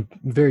who's been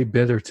very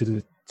bitter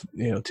to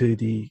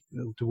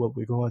what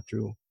we're going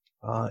through,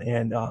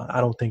 and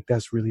I don't think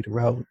that's really the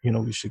route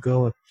we should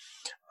go.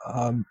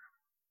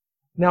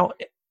 Now,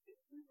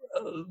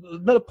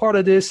 another part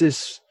of this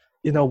is,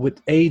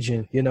 with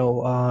aging,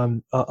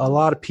 a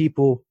lot of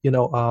people,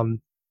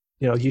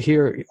 you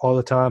hear all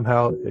the time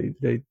how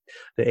the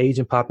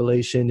aging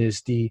population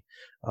is the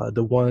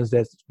ones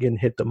that's getting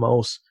hit the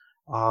most.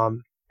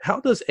 How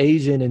does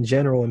aging in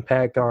general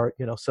impact our,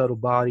 subtle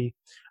body?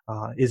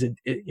 Is it,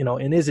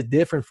 and is it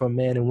different from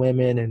men and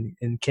women?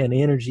 And can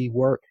energy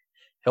work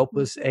help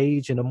us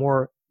age in a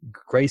more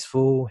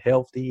graceful,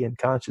 healthy, and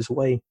conscious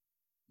way?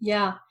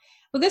 Yeah.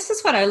 Well, this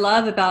is what I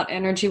love about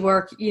energy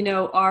work.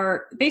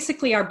 Our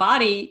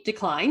body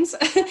declines.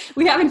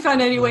 We haven't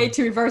found any way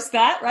to reverse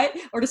that, right?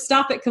 Or to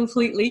stop it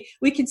completely.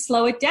 We can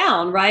slow it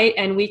down, right?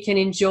 And we can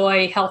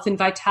enjoy health and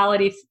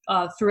vitality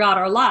throughout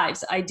our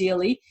lives,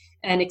 ideally,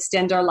 and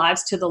extend our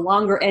lives to the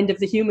longer end of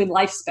the human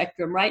life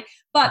spectrum, right?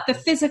 But the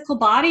physical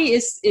body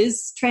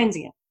is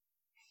transient.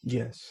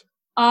 Yes.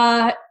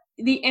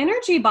 The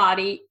energy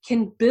body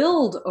can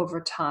build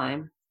over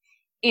time.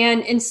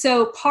 And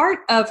so part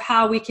of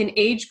how we can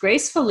age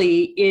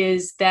gracefully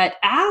is that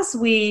as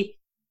we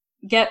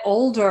get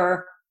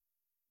older,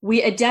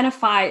 we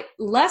identify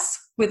less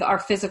with our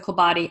physical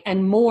body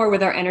and more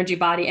with our energy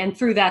body, and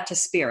through that to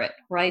spirit,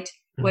 right?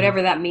 Mm-hmm.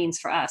 Whatever that means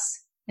for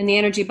us. And the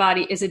energy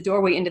body is a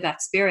doorway into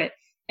that spirit.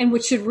 And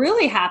what should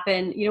really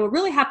happen, it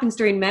really happens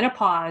during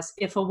menopause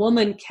if a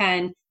woman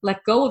can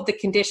let go of the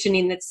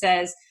conditioning that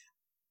says,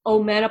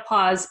 oh,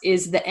 menopause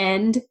is the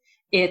end.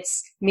 It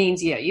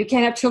means, you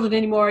can't have children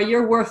anymore.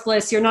 You're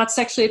worthless. You're not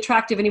sexually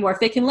attractive anymore. If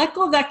they can let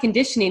go of that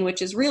conditioning,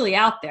 which is really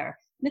out there,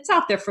 and it's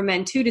out there for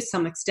men too, to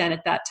some extent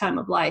at that time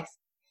of life,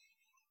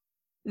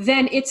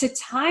 then it's a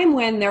time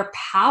when their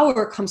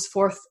power comes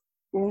forth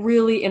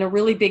really in a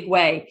really big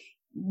way.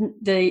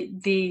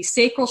 The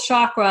sacral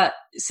chakra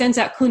sends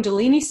out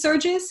Kundalini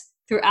surges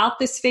throughout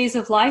this phase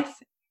of life,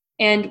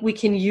 and we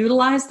can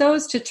utilize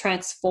those to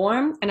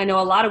transform. And I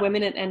know a lot of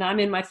women, and I'm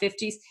in my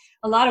 50s,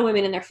 a lot of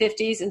women in their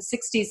 50s and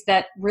 60s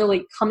that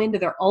really come into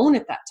their own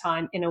at that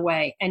time in a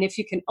way. And if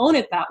you can own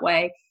it that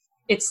way,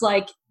 it's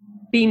like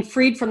being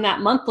freed from that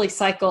monthly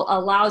cycle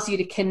allows you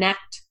to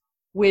connect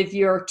with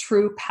your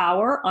true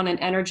power on an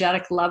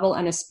energetic level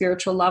and a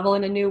spiritual level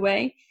in a new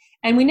way.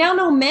 And we now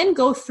know men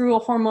go through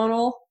a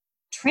hormonal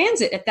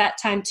transit at that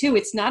time too.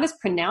 It's not as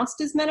pronounced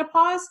as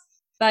menopause,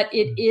 but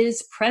it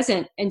is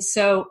present. And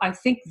so I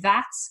think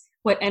that's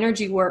what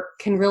energy work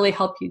can really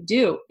help you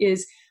do,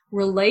 is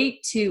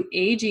relate to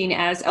aging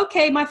as,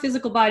 okay, my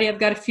physical body, I've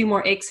got a few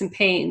more aches and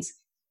pains,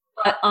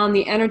 but on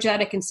the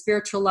energetic and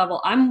spiritual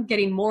level, I'm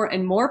getting more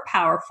and more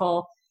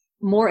powerful,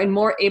 more and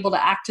more able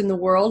to act in the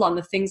world on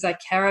the things I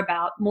care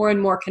about, more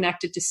and more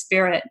connected to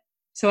spirit.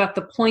 So at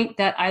the point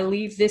that I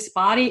leave this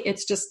body,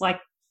 it's just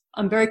like,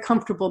 I'm very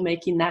comfortable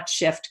making that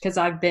shift because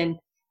I've been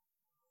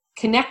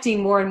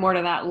connecting more and more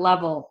to that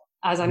level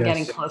as I'm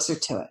getting closer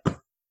to it,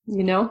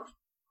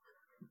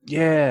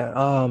 Yeah,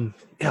 a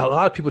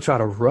lot of people try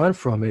to run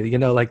from it, I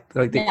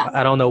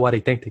don't know why they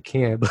think they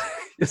can, but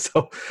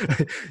so,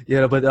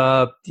 but a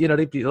lot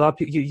of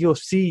people, you'll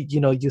see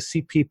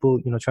people,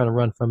 trying to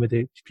run from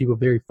it. People are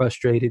very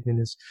frustrated in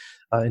this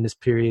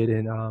period,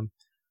 and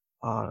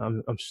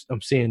I'm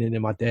seeing it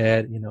in my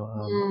dad.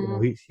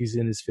 He's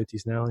in his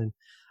 50s now, and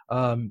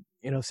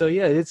so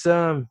yeah, it's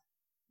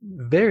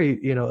very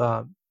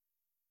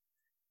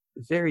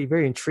very,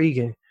 very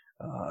intriguing,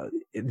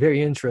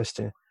 very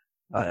interesting.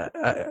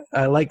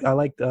 I like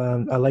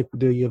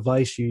the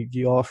advice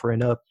you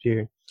offering up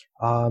here.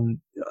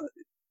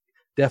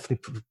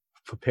 Definitely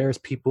prepares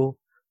people.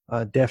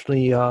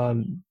 Definitely,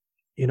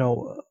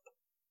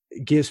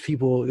 gives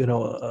people,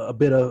 a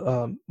bit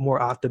of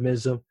more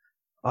optimism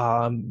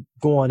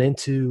going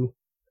into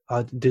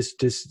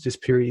this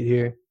period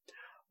here,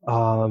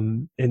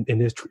 in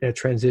this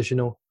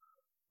transitional.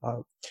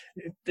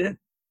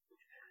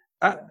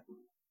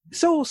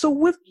 So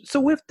with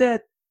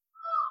that.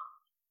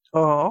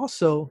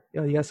 Also,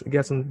 you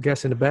got some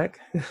guests in the back.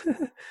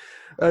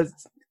 I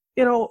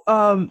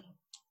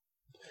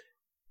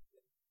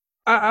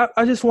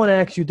just want to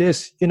ask you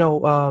this.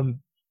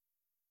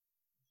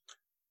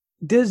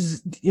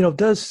 Does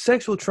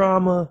sexual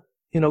trauma?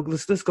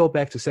 Let's go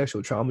back to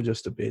sexual trauma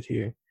just a bit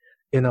here.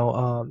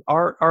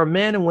 Are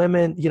men and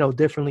women,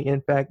 differently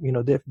impacted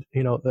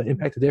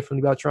differently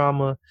about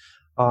trauma,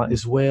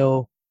 as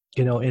well.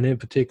 And in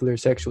particular,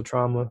 sexual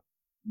trauma.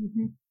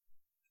 Mm-hmm.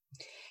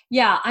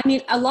 Yeah, I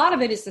mean, a lot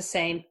of it is the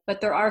same, but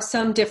there are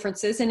some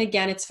differences. And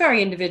again, it's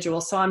very individual.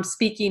 So I'm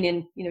speaking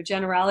in,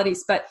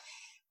 generalities, but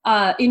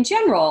in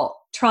general,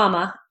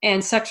 trauma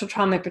and sexual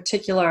trauma in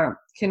particular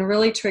can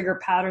really trigger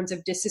patterns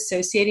of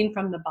disassociating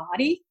from the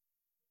body,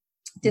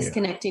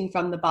 disconnecting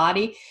from the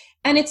body.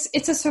 And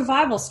it's a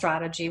survival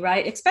strategy,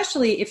 right?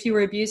 Especially if you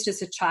were abused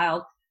as a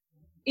child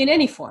in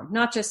any form,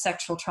 not just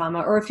sexual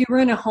trauma, or if you were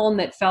in a home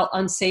that felt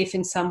unsafe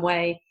in some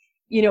way.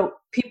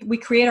 We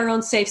create our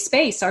own safe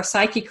space. Our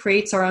psyche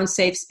creates our own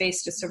safe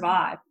space to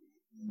survive.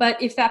 But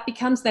if that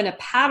becomes then a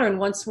pattern,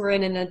 once we're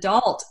in an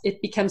adult,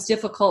 it becomes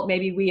difficult.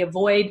 Maybe we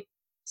avoid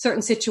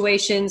certain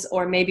situations,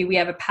 or maybe we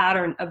have a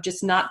pattern of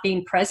just not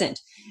being present.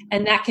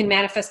 And that can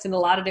manifest in a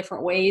lot of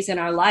different ways in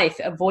our life,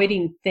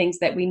 avoiding things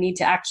that we need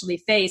to actually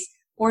face,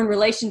 or in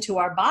relation to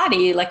our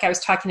body, like I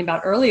was talking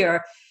about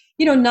earlier.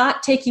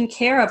 not taking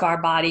care of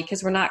our body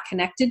because we're not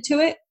connected to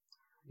it.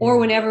 Or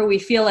whenever we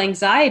feel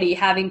anxiety,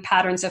 having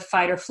patterns of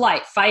fight or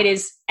flight. Fight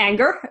is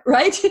anger,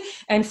 right?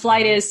 And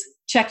flight is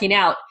checking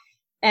out.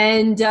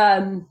 And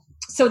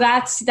so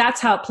that's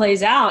how it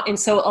plays out. And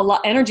so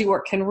energy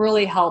work can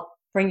really help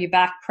bring you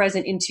back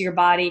present into your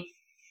body.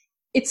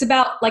 It's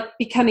about like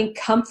becoming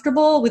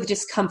comfortable with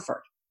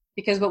discomfort.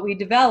 Because what we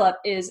develop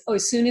is,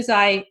 as soon as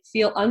I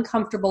feel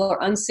uncomfortable or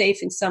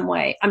unsafe in some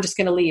way, I'm just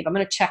going to leave. I'm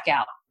going to check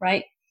out,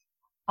 right?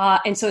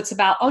 And so it's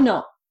about,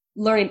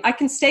 learning. I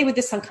can stay with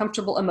this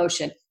uncomfortable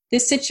emotion.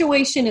 This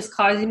situation is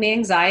causing me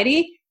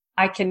anxiety.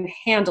 I can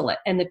handle it.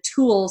 And the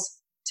tools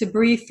to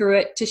breathe through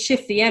it, to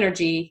shift the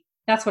energy.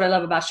 That's what I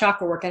love about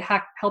chakra work. It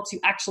helps you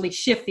actually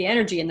shift the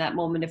energy in that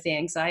moment of the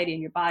anxiety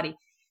in your body.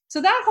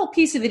 So that whole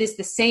piece of it is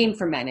the same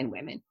for men and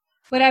women.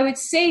 What I would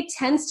say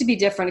tends to be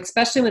different,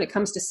 especially when it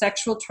comes to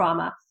sexual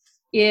trauma,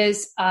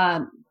 is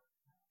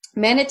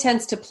men, it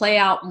tends to play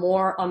out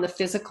more on the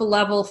physical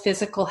level,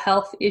 physical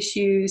health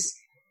issues,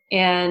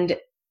 and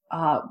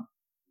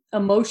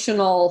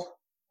emotional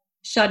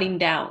shutting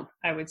down,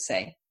 I would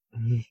say.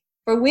 Mm-hmm.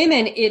 For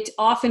women, it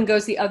often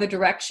goes the other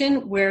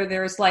direction, where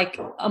there's like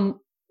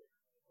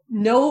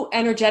no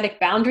energetic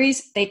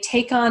boundaries. They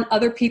take on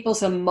other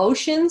people's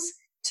emotions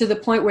to the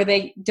point where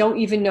they don't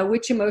even know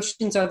which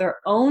emotions are their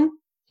own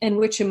and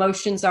which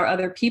emotions are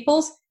other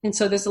people's. And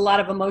so there's a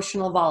lot of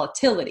emotional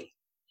volatility,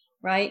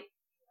 right?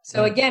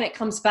 So again, it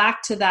comes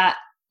back to that.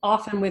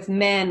 Often with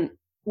men,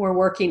 we're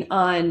working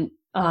on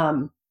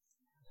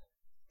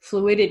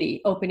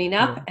fluidity, opening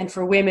up. Yeah. And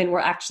for women,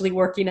 we're actually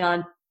working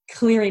on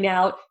clearing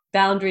out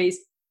boundaries.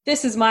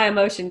 This is my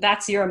emotion.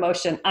 That's your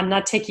emotion. I'm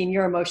not taking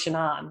your emotion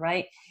on,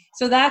 right?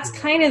 So that's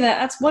kind of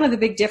that's one of the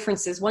big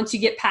differences once you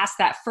get past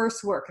that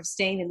first work of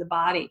staying in the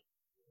body.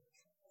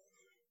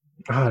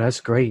 Oh,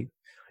 that's great.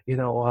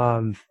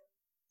 So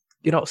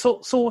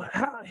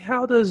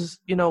how does,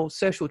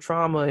 sexual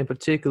trauma in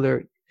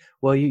particular,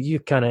 well, you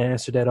kind of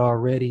answered that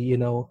already,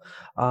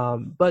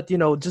 but,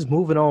 just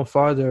moving on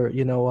farther,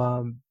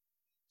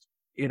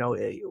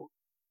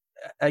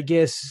 I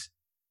guess,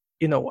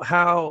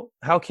 how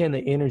can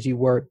the energy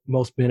work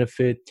most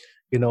benefit,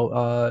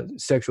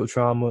 sexual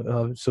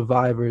trauma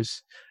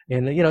survivors?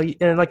 And,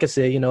 and like I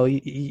said,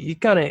 you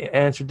kind of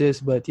answered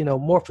this, but,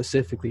 more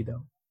specifically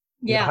though.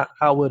 Yeah.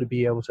 How would it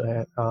be able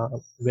to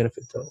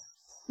benefit them?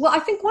 Well, I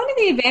think one of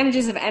the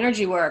advantages of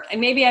energy work,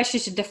 and maybe I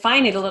should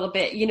define it a little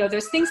bit,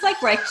 there's things like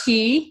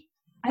Reiki.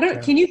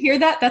 Can you hear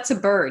that? That's a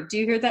bird. Do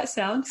you hear that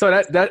sound?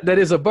 So that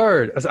is a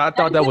bird. I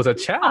thought that was a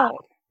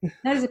child.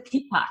 That is a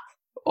peacock.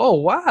 Oh,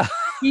 wow.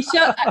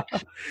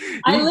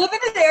 I live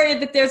in an area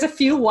that there's a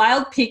few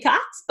wild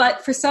peacocks,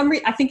 but for some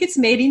reason, I think it's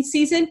mating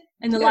season.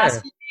 And the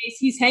last few days,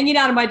 he's hanging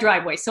out in my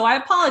driveway. So I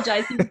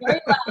apologize. He's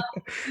very loud.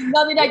 There's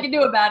nothing I can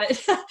do about it.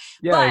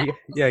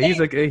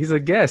 He's a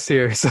guest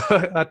here. So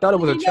I thought it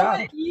was a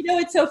child.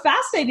 It's so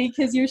fascinating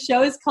because your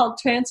show is called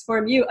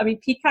Transform You. I mean,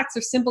 peacocks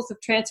are symbols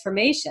of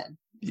transformation.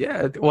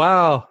 Yeah.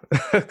 Wow.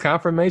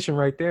 Confirmation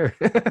right there.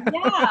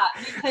 Yeah.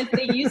 Because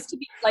they used to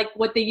be like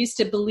what they used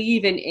to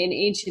believe in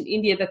ancient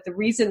India, that the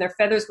reason their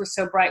feathers were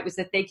so bright was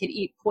that they could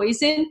eat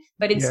poison,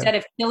 but instead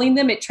of killing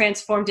them, it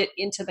transformed it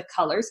into the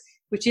colors,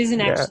 which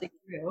isn't actually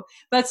true.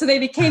 But so they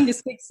became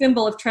this big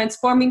symbol of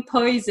transforming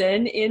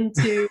poison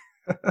into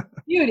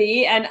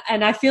beauty. And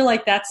I feel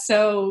like that's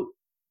so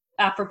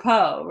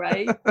apropos,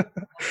 right?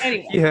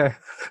 Anyway. Yeah.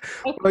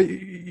 Okay. Well,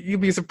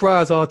 you'd be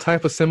surprised all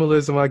type of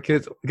symbolism I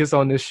get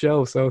on this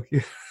show. So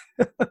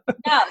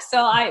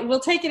so I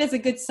will take it as a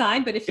good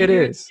sign, but if you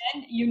hear it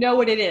again, you know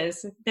what it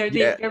is. They're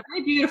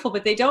very beautiful,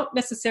 but they don't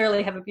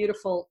necessarily have a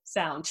beautiful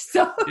sound.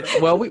 So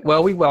well,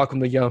 we welcome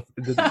the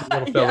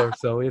little fella,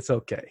 so it's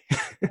okay.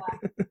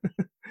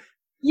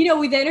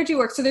 With energy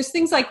work, so there's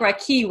things like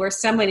Reiki, where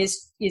someone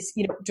is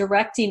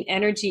directing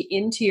energy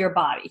into your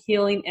body,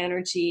 healing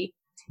energy.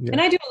 Yeah.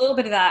 And I do a little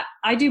bit of that.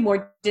 I do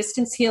more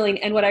distance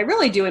healing. And what I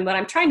really do, and what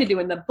I'm trying to do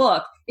in the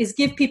book, is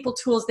give people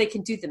tools they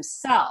can do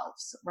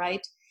themselves, right?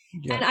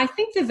 Yeah. And I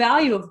think the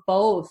value of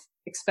both,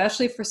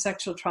 especially for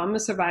sexual trauma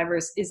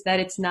survivors, is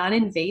that it's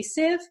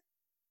non-invasive.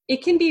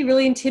 It can be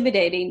really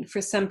intimidating for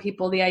some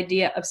people, the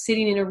idea of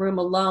sitting in a room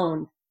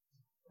alone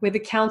with a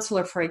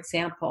counselor, for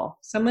example,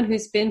 someone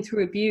who's been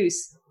through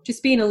abuse,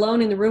 just being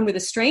alone in the room with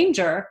a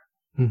stranger.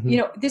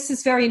 Mm-hmm. This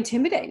is very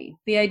intimidating,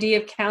 the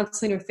idea of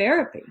counseling or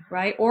therapy,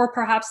 right? Or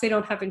perhaps they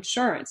don't have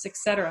insurance,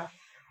 etc.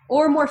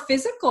 Or more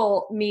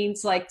physical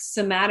means like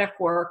somatic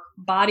work,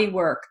 body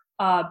work,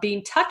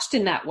 being touched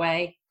in that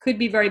way could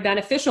be very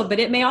beneficial, but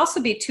it may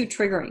also be too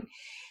triggering.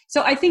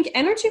 So I think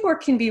energy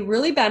work can be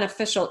really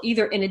beneficial,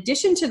 either in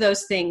addition to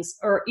those things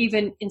or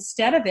even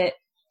instead of it,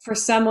 for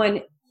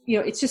someone,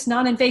 it's just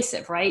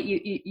non-invasive, right?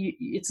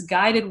 It's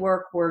guided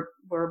work. We're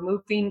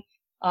moving.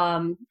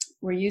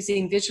 We're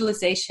using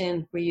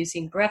visualization, we're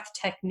using breath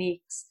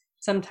techniques.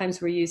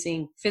 Sometimes we're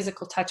using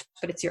physical touch,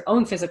 but it's your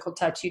own physical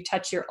touch. You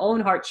touch your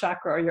own heart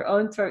chakra or your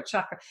own throat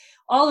chakra.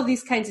 All of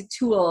these kinds of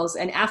tools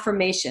and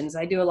affirmations.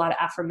 I do a lot of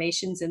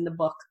affirmations in the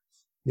book.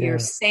 Yeah. You're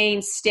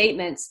saying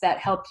statements that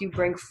help you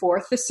bring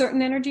forth a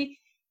certain energy.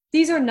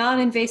 these are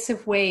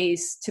non-invasive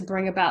ways to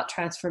bring about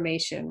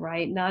transformation,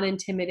 right?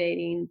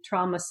 Non-intimidating,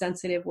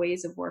 trauma-sensitive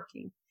ways of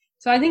working.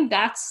 So I think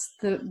that's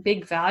the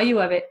big value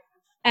of it.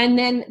 And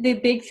then the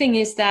big thing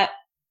is that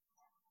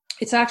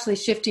it's actually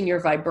shifting your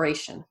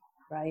vibration,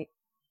 right?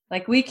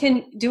 Like we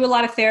can do a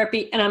lot of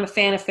therapy, and I'm a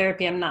fan of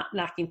therapy. I'm not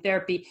knocking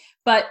therapy,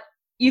 but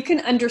you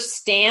can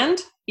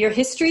understand your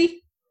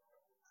history.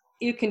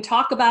 You can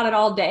talk about it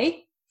all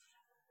day.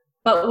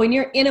 But when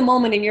you're in a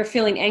moment and you're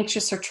feeling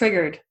anxious or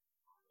triggered,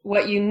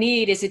 what you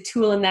need is a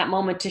tool in that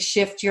moment to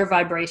shift your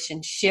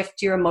vibration,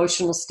 shift your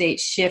emotional state,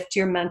 shift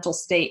your mental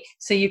state,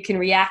 so you can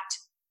react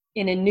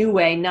in a new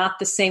way, not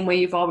the same way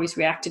you've always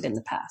reacted in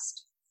the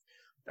past.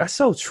 That's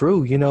so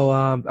true.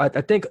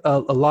 I think a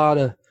lot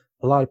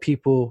of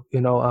people,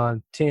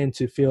 tend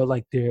to feel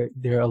like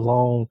they're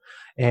alone,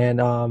 and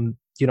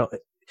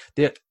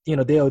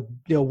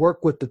they'll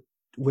work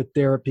with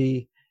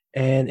therapy,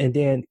 and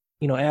then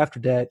after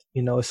that,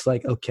 it's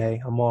like,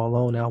 okay, I'm all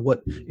alone now.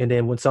 What? And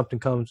then when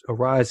something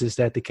arises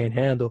that they can't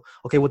handle,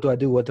 okay, what do I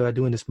do? What do I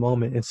do in this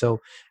moment? And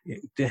so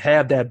to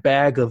have that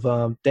bag of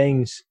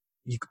things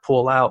you could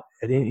pull out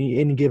at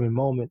any given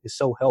moment is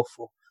so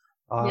helpful.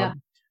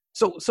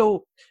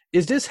 So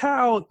is this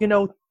how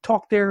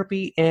talk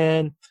therapy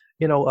and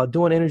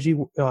doing energy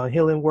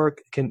healing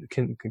work can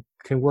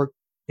work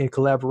in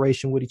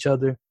collaboration with each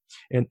other,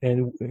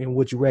 and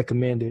would you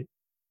recommend it?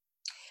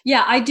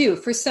 Yeah, I do.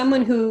 For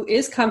someone who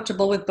is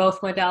comfortable with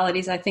both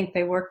modalities, I think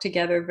they work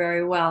together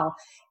very well,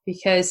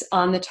 because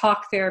on the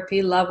talk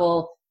therapy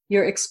level,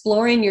 you're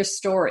exploring your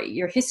story,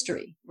 your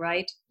history,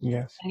 right?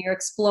 Yes. And you're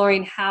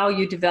exploring how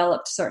you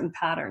developed certain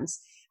patterns.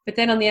 But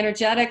then on the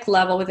energetic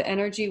level with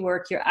energy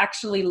work, you're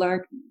actually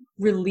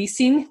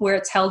releasing where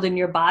it's held in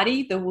your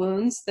body, the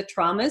wounds, the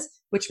traumas,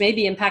 which may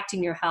be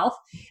impacting your health.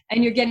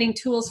 And you're getting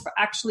tools for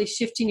actually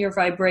shifting your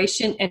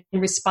vibration and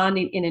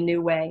responding in a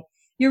new way.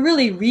 You're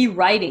really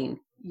rewriting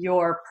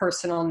your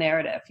personal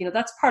narrative.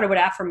 That's part of what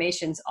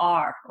affirmations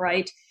are,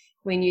 right?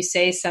 When you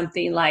say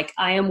something like,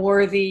 I am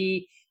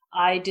worthy,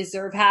 I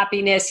deserve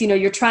happiness,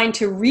 you're trying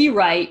to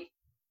rewrite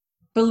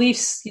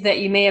beliefs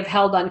that you may have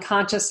held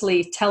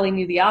unconsciously telling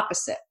you the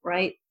opposite,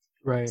 right?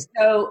 Right.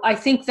 So I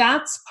think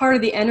that's part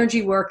of the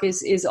energy work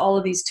is all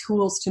of these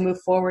tools to move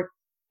forward.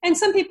 And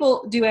some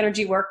people do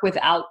energy work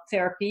without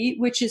therapy,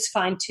 which is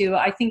fine too.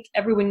 I think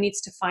everyone needs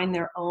to find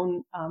their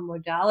own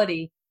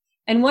modality.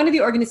 And one of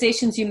the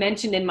organizations you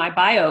mentioned in my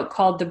bio,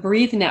 called the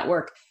Breathe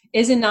Network,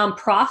 is a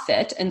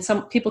nonprofit, and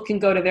some people can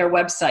go to their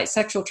website,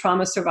 Sexual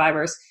Trauma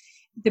Survivors,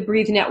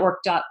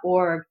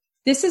 thebreathenetwork.org.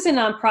 This is a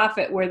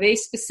nonprofit where they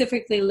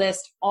specifically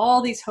list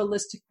all these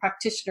holistic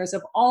practitioners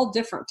of all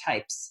different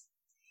types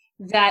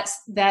that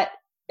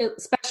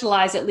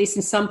specialize, at least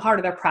in some part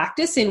of their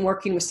practice, in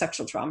working with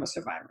sexual trauma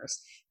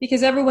survivors,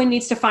 because everyone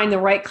needs to find the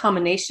right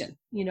combination,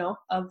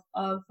 of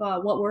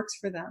what works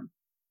for them.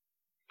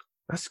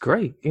 That's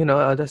great.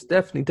 That's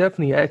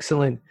definitely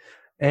excellent.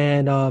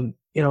 And,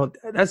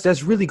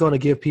 that's really going to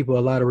give people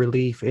a lot of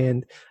relief.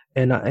 And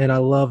I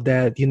love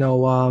that,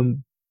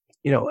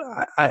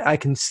 I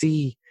can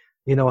see,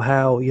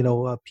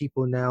 how,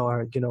 people now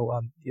are,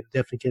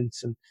 definitely getting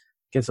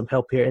some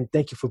help here. And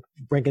thank you for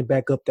bringing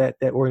back up that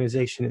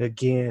organization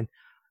again.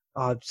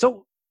 I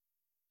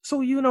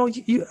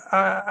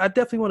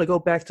definitely want to go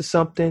back to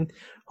something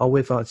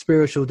with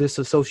spiritual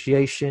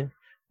disassociation.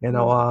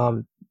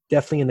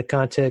 Definitely in the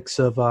context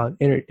of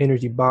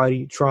energy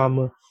body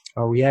trauma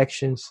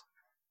reactions.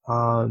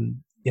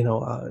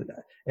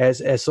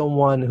 As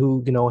someone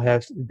who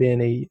has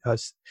been a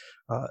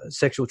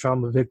sexual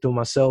trauma victim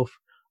myself,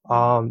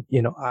 I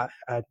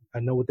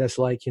know what that's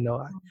like.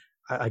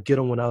 I get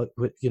them when I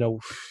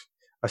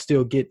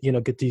still get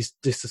these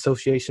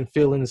disassociation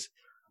feelings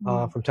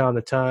from time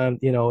to time.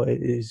 It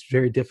is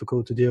very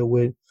difficult to deal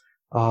with.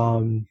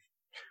 So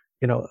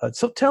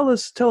tell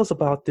us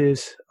about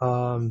this.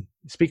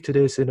 Speak to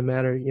this in a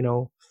manner,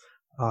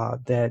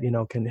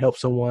 that, can help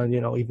someone,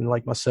 even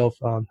like myself,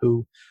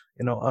 who,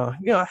 I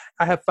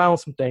have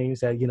found some things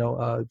that,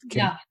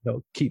 can,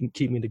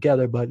 keep me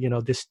together, but,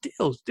 there's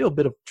still a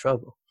bit of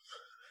trouble.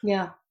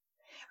 Yeah.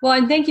 Well,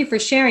 and thank you for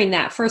sharing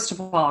that, first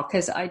of all,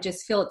 because I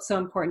just feel it's so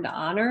important to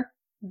honor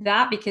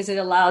that, because it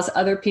allows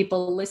other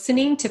people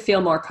listening to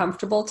feel more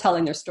comfortable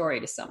telling their story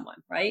to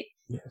someone, right?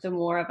 Yes. The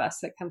more of us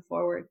that come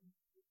forward.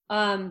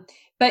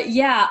 But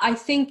yeah, I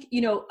think,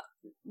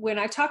 when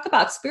I talk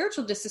about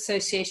spiritual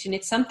disassociation,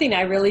 it's something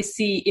I really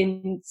see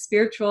in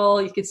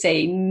spiritual, you could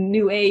say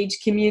new age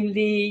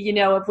community,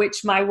 of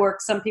which my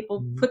work, some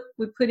people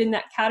would put in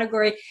that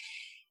category.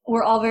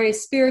 We're all very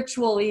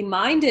spiritually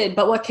minded,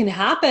 but what can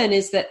happen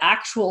is that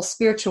actual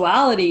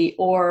spirituality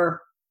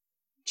or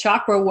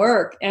chakra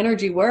work,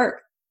 energy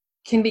work,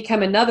 can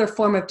become another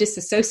form of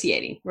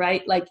disassociating,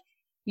 right? Like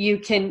you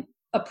can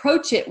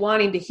approach it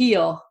wanting to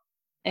heal,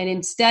 and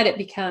instead it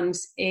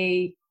becomes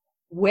a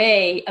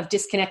way of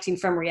disconnecting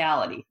from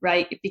reality,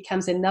 right? It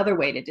becomes another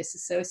way to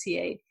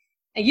disassociate.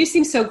 And you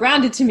seem so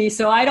grounded to me,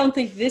 so I don't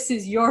think this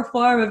is your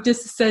form of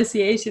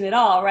disassociation at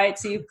all, right?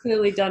 So you've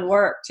clearly done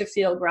work to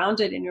feel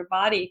grounded in your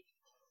body.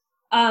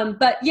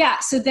 But yeah,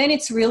 so then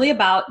it's really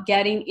about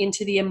getting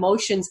into the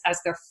emotions as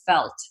they're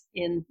felt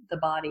in the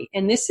body.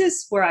 And this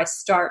is where I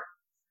start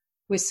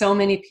with so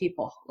many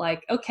people.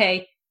 Like,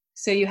 okay,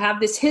 so you have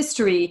this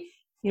history,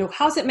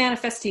 how's it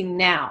manifesting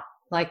now?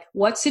 Like,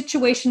 what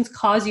situations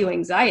cause you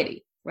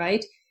anxiety,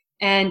 right?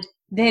 And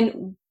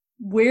then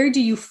where do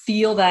you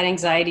feel that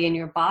anxiety in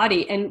your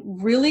body? And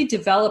really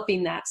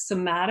developing that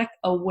somatic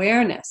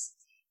awareness.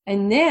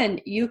 And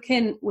then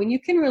when you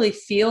can really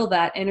feel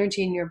that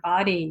energy in your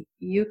body,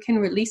 you can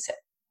release it.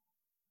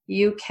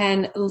 You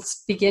can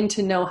begin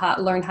to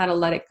learn how to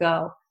let it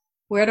go.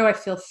 Where do I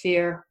feel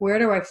fear? Where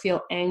do I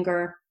feel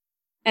anger?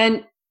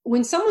 And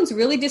when someone's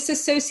really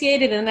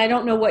disassociated, and I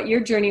don't know what your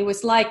journey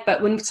was like,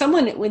 but when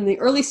the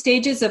early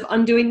stages of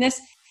undoing this,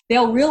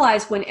 they'll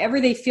realize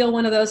whenever they feel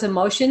one of those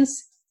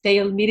emotions, they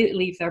immediately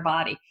leave their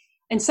body.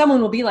 And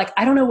someone will be like,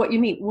 I don't know what you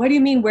mean. What do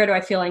you mean, where do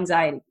I feel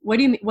anxiety? What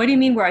do you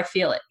mean where I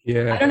feel it?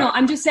 Yeah. I don't know.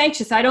 I'm just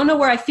anxious. I don't know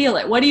where I feel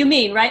it. What do you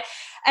mean, right?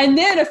 And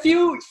then a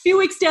few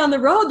weeks down the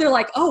road, they're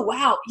like, oh,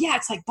 wow. Yeah,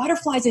 it's like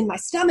butterflies in my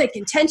stomach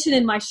and tension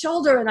in my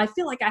shoulder. And I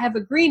feel like I have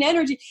a green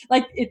energy.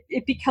 Like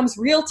it becomes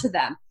real to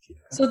them. Yeah.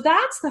 So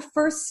that's the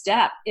first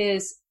step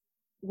is,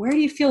 where do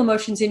you feel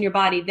emotions in your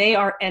body? They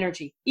are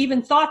energy.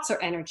 Even thoughts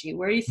are energy.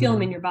 Where do you feel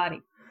them in your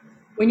body?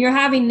 When you're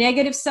having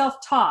negative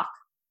self-talk,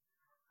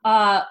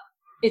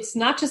 it's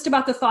not just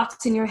about the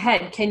thoughts in your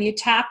head. Can you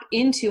tap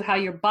into how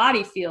your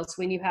body feels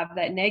when you have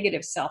that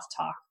negative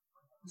self-talk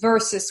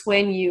versus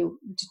when you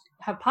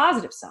have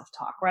positive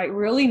self-talk, right?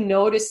 Really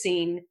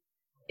noticing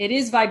it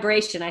is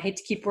vibration. I hate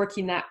to keep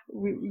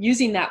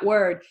using that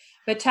word,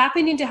 but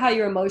tapping into how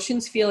your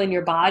emotions feel in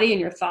your body and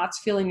your thoughts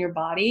feel in your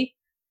body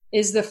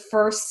is the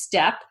first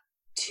step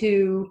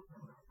to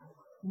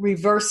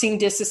reversing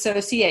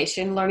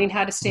disassociation, learning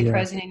how to stay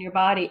present in your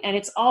body. And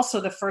it's also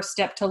the first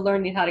step to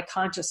learning how to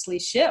consciously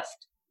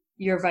shift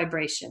your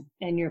vibration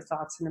and your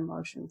thoughts and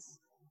emotions.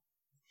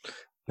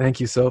 Thank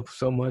you so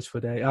much for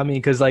that. I mean,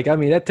 because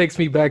that takes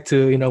me back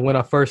to when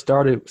I first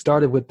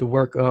started with the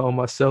work on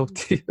myself,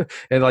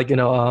 and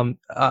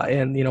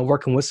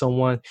working with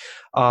someone,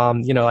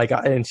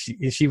 and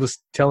she was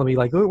telling me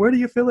like, where do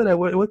you feel it at?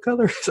 What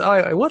color?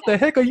 What the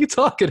heck are you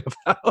talking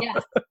about? Yeah.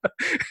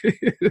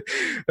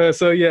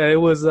 So yeah,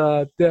 it was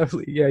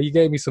definitely you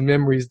gave me some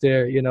memories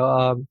there, and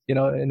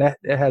that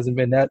it hasn't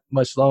been that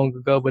much long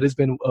ago, but it's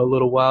been a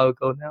little while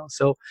ago now.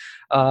 So,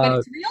 but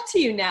it's real to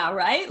you now,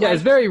 right? Yeah,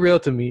 it's very real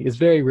to me. It's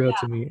very real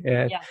to me,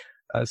 and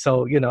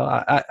so it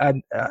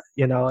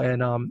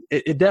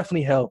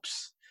definitely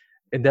helps.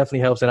 It definitely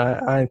helps, and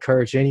I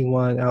encourage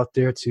anyone out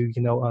there to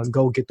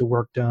go get the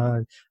work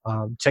done,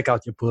 check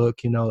out your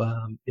book,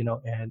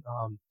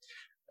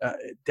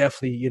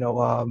 definitely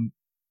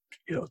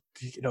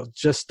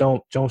just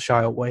don't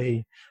shy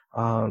away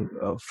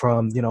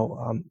from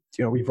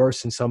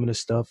reversing some of the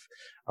stuff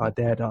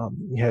that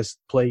has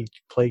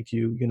plagued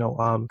you,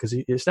 because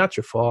it's not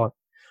your fault.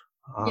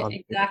 Yeah,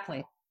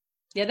 exactly.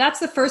 Yeah, that's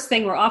the first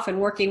thing we're often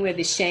working with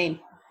is shame.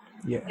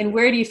 Yeah. And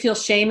where do you feel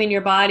shame in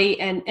your body,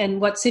 and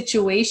what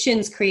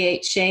situations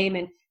create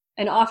shame?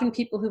 And often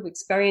people who've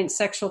experienced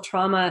sexual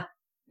trauma,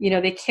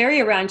 they carry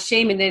around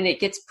shame, and then it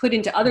gets put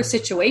into other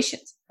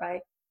situations,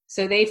 right?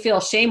 So they feel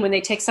shame when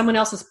they take someone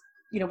else's,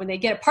 when they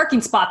get a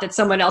parking spot that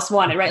someone else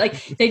wanted, right?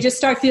 Like they just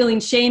start feeling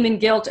shame and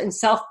guilt and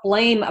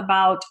self-blame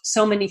about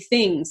so many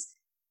things.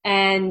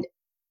 And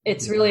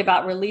it's really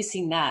about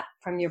releasing that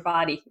from your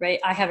body,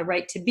 right? I have a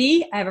right to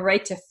be, I have a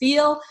right to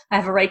feel, I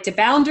have a right to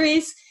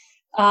boundaries,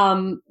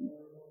 all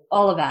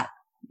of that,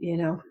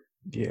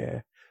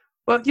 Yeah.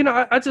 Well,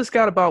 I just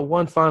got about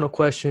one final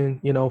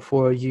question,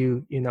 for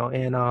you,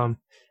 and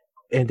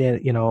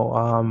then,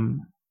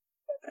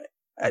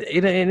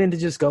 and it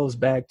just goes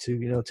back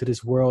to, to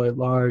this world at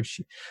large.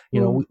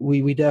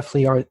 We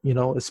definitely are,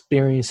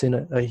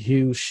 experiencing a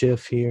huge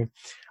shift here.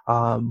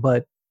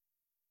 But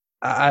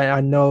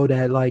I know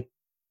that, like,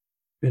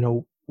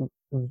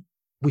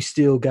 we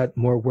still got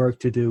more work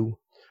to do.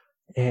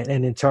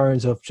 And in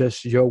terms of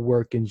just your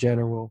work in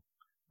general,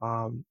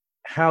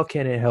 how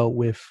can it help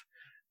with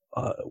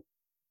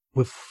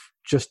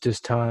just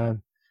this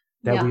time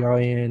that we are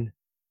in?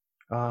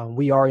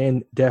 We are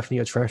in definitely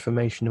a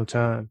transformational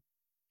time.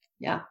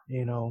 Yeah.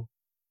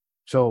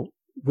 So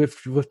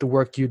with the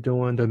work you're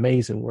doing, the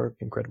amazing work,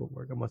 incredible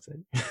work, I must say.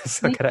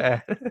 So I gotta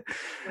add,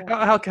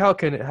 how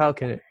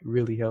can it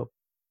really help?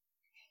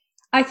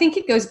 I think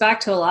it goes back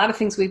to a lot of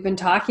things we've been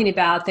talking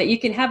about, that you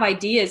can have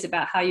ideas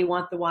about how you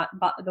want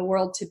the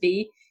world to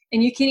be,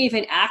 and you can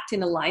even act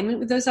in alignment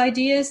with those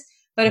ideas.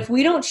 But if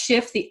we don't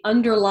shift the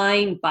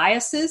underlying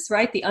biases,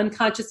 right, the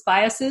unconscious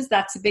biases,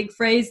 that's a big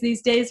phrase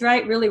these days,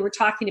 right? Really, we're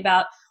talking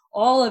about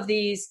all of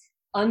these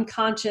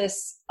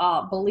unconscious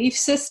belief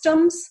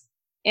systems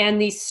and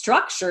these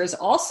structures,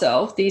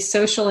 also these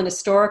social and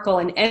historical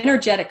and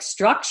energetic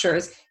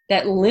structures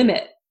that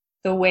limit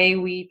the way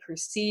we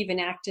perceive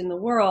and act in the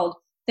world,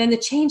 then the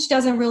change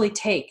doesn't really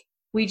take.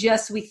 We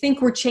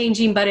think we're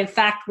changing, but in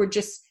fact, we're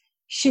just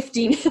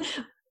shifting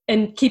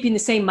and keeping the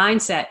same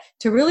mindset.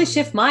 To really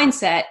shift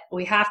mindset,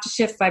 we have to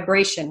shift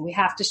vibration. We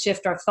have to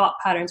shift our thought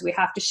patterns. We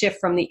have to shift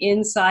from the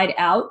inside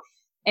out.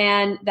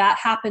 And that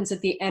happens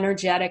at the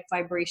energetic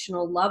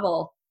vibrational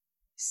level.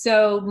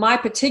 So my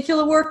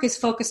particular work is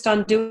focused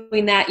on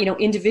doing that,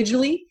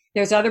 individually.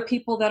 There's other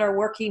people that are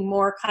working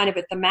more kind of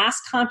at the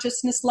mass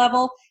consciousness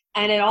level,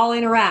 and it all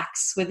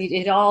interacts with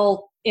each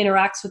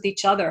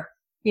other,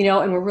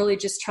 and we're really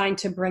just trying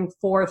to bring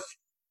forth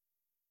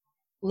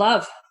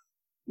love.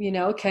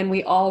 Can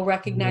we all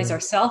recognize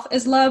ourselves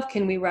as love?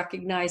 Can we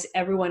recognize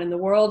everyone in the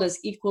world as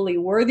equally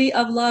worthy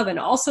of love and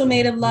also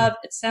made of love?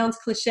 It sounds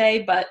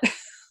cliche, but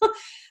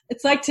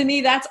it's like, to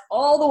me, that's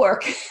all the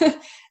work,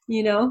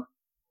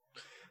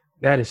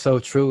 That is so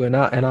true. And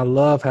I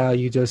love how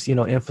you just,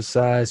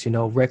 emphasize,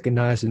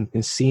 recognizing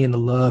and seeing the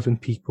love in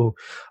people.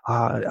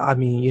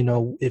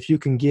 If you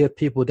can give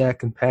people that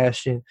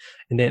compassion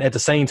and then at the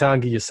same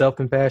time give yourself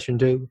compassion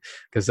too,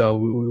 because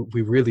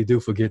we really do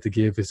forget to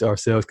give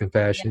ourselves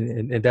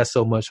compassion. And that's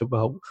so much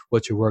about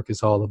what your work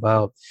is all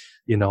about.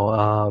 We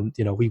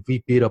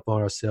beat up on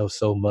ourselves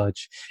so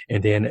much,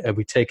 and then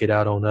we take it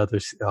out on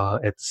others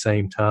at the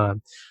same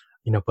time.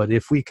 But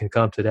if we can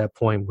come to that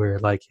point where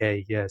like,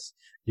 hey, yes,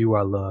 you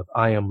are love,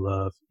 I am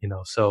love, we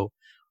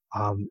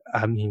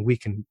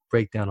can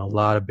break down a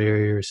lot of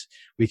barriers.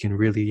 We can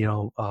really,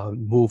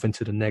 move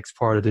into the next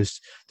part of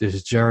this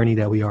journey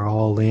that we are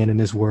all in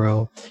this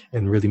world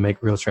and really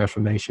make real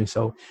transformation.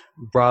 So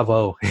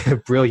bravo,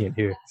 brilliant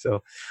here.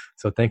 So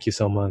thank you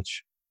so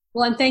much.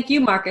 Well, and thank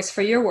you, Marcus,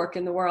 for your work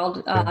in the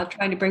world,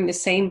 trying to bring the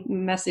same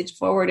message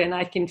forward, and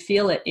I can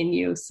feel it in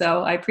you.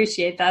 So I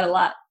appreciate that a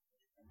lot.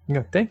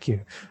 Yeah, thank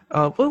you.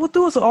 We'll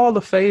do us all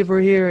a favor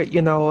here,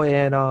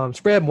 and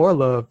spread more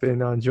love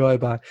and joy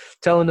by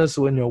telling us,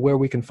 where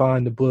we can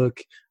find the book,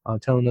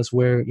 telling us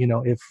where,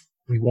 if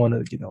we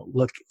want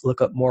to,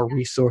 look up more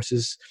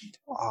resources,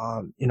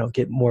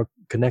 get more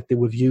connected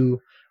with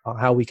you,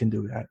 how we can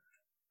do that.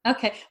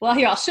 Okay. Well,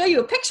 here, I'll show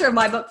you a picture of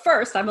my book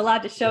first. I'm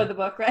allowed to show the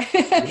book, right?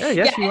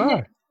 Yes, you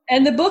are.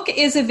 And the book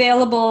is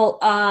available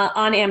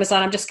on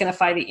Amazon. I'm just going to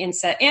find the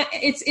inset. And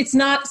it's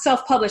not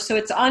self-published, so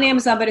it's on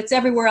Amazon, but it's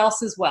everywhere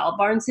else as well,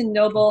 Barnes &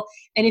 Noble.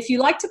 And if you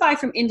like to buy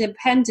from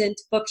independent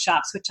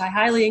bookshops, which I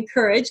highly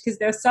encourage because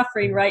they're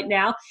suffering right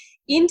now,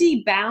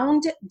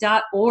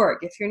 indiebound.org.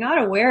 If you're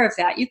not aware of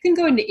that, you can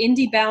go into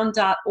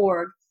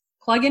indiebound.org,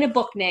 plug in a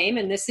book name,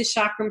 and this is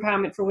Chakra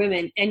Empowerment for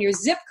Women, and your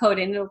zip code,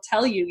 and it'll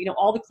tell you,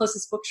 all the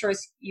closest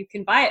bookstores you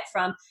can buy it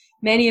from,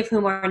 many of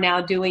whom are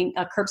now doing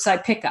a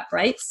curbside pickup,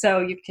 right? So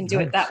you can do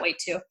it that way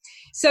too.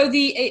 So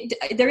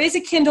there is a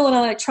Kindle and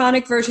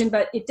electronic version,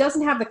 but it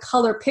doesn't have the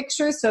color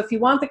pictures. So if you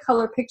want the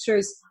color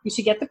pictures, you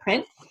should get the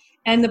print.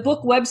 And the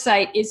book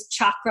website is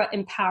Chakra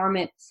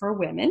Empowerment for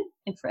Women.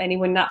 And for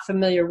anyone not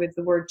familiar with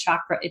the word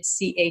chakra, it's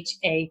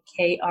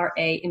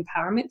CHAKRA,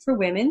 Empowerment for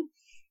Women.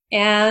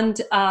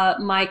 And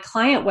my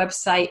client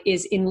website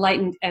is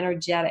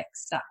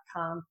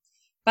enlightenedenergetics.com.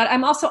 But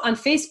I'm also on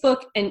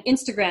Facebook and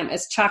Instagram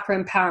as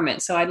Chakra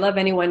Empowerment. So I'd love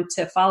anyone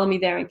to follow me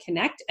there and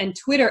connect. And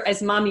Twitter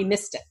as Mommy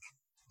Mystic.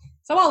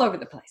 So all over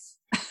the place.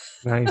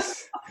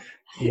 Nice.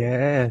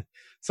 Yeah.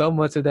 So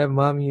much of that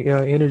mommy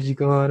energy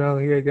going on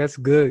here. That's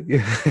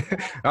good.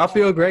 I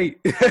feel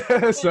great.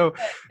 So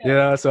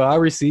I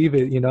receive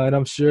it, and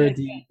I'm sure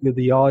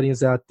the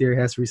audience out there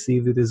has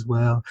received it as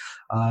well.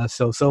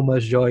 So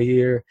much joy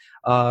here.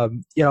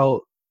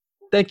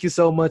 Thank you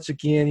so much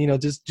again.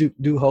 Just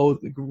do hold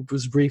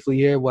just briefly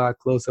here while I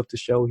close up the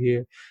show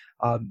here.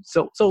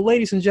 So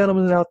ladies and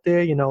gentlemen out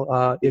there,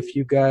 if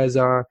you guys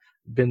are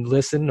been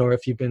listening or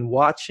if you've been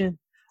watching,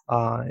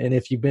 and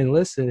if you've been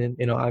listening,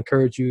 I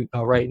encourage you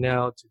right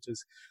now to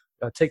just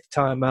take the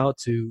time out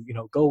to,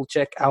 go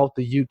check out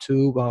the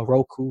YouTube,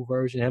 Roku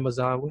version,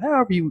 Amazon,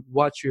 however you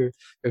watch your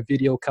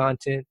video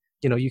content.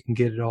 You can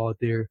get it all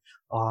there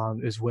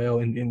as well,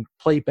 and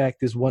play back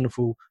this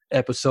wonderful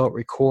episode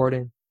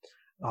recording.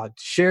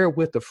 Share it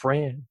with a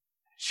friend,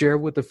 share it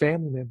with a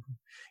family member,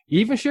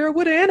 even share it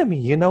with an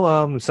enemy.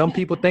 Some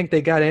people think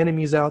they got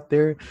enemies out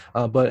there,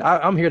 but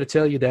I'm here to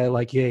tell you that,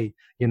 like, hey,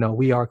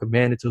 we are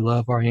commanded to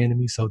love our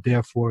enemies. So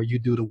therefore, you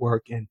do the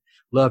work and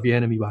love your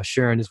enemy by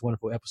sharing this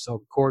wonderful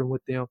episode, recording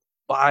with them.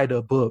 Buy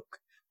the book.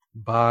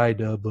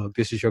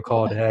 This is your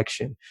call to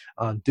action.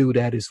 Do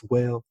that as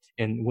well.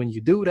 And when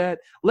you do that,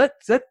 let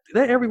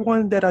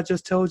everyone that I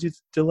just told you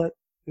to let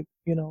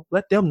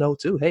them know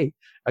too. Hey,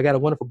 I got a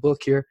wonderful book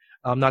here.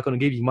 I'm not going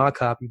to give you my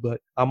copy,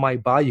 but I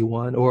might buy you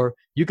one, or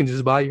you can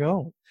just buy your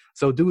own.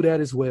 So do that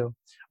as well.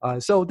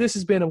 So this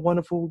has been a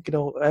wonderful,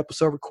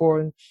 episode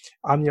recording.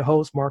 I'm your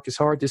host, Marcus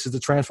Hart. This is the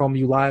Transform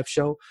You Live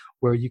show,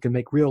 where you can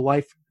make real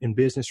life and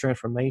business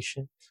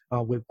transformation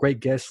with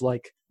great guests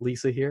like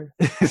Lisa here.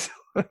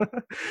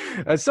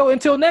 So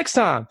until next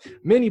time,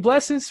 many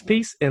blessings,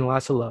 peace, and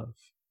lots of love.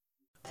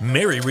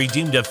 Mary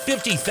redeemed a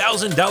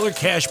 $50,000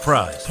 cash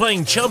prize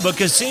playing Chumba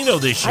Casino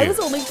this year. I was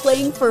only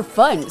playing for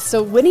fun,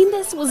 so winning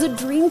this was a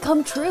dream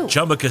come true.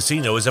 Chumba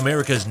Casino is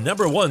America's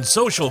 #1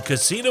 social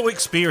casino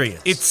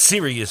experience. It's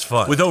serious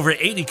fun. With over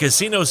 80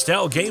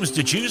 casino-style games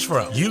to choose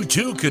from, you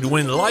too could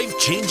win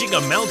life-changing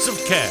amounts of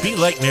cash. Be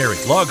like Mary.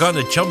 Log on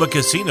to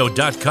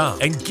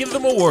ChumbaCasino.com and give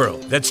them a whirl.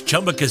 That's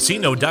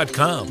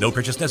ChumbaCasino.com. No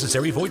purchase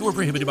necessary. Void where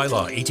prohibited by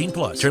law.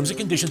 18+. Terms and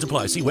conditions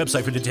apply. See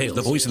website for details.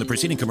 The voice in the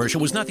preceding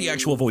commercial was not the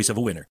actual voice of a witness.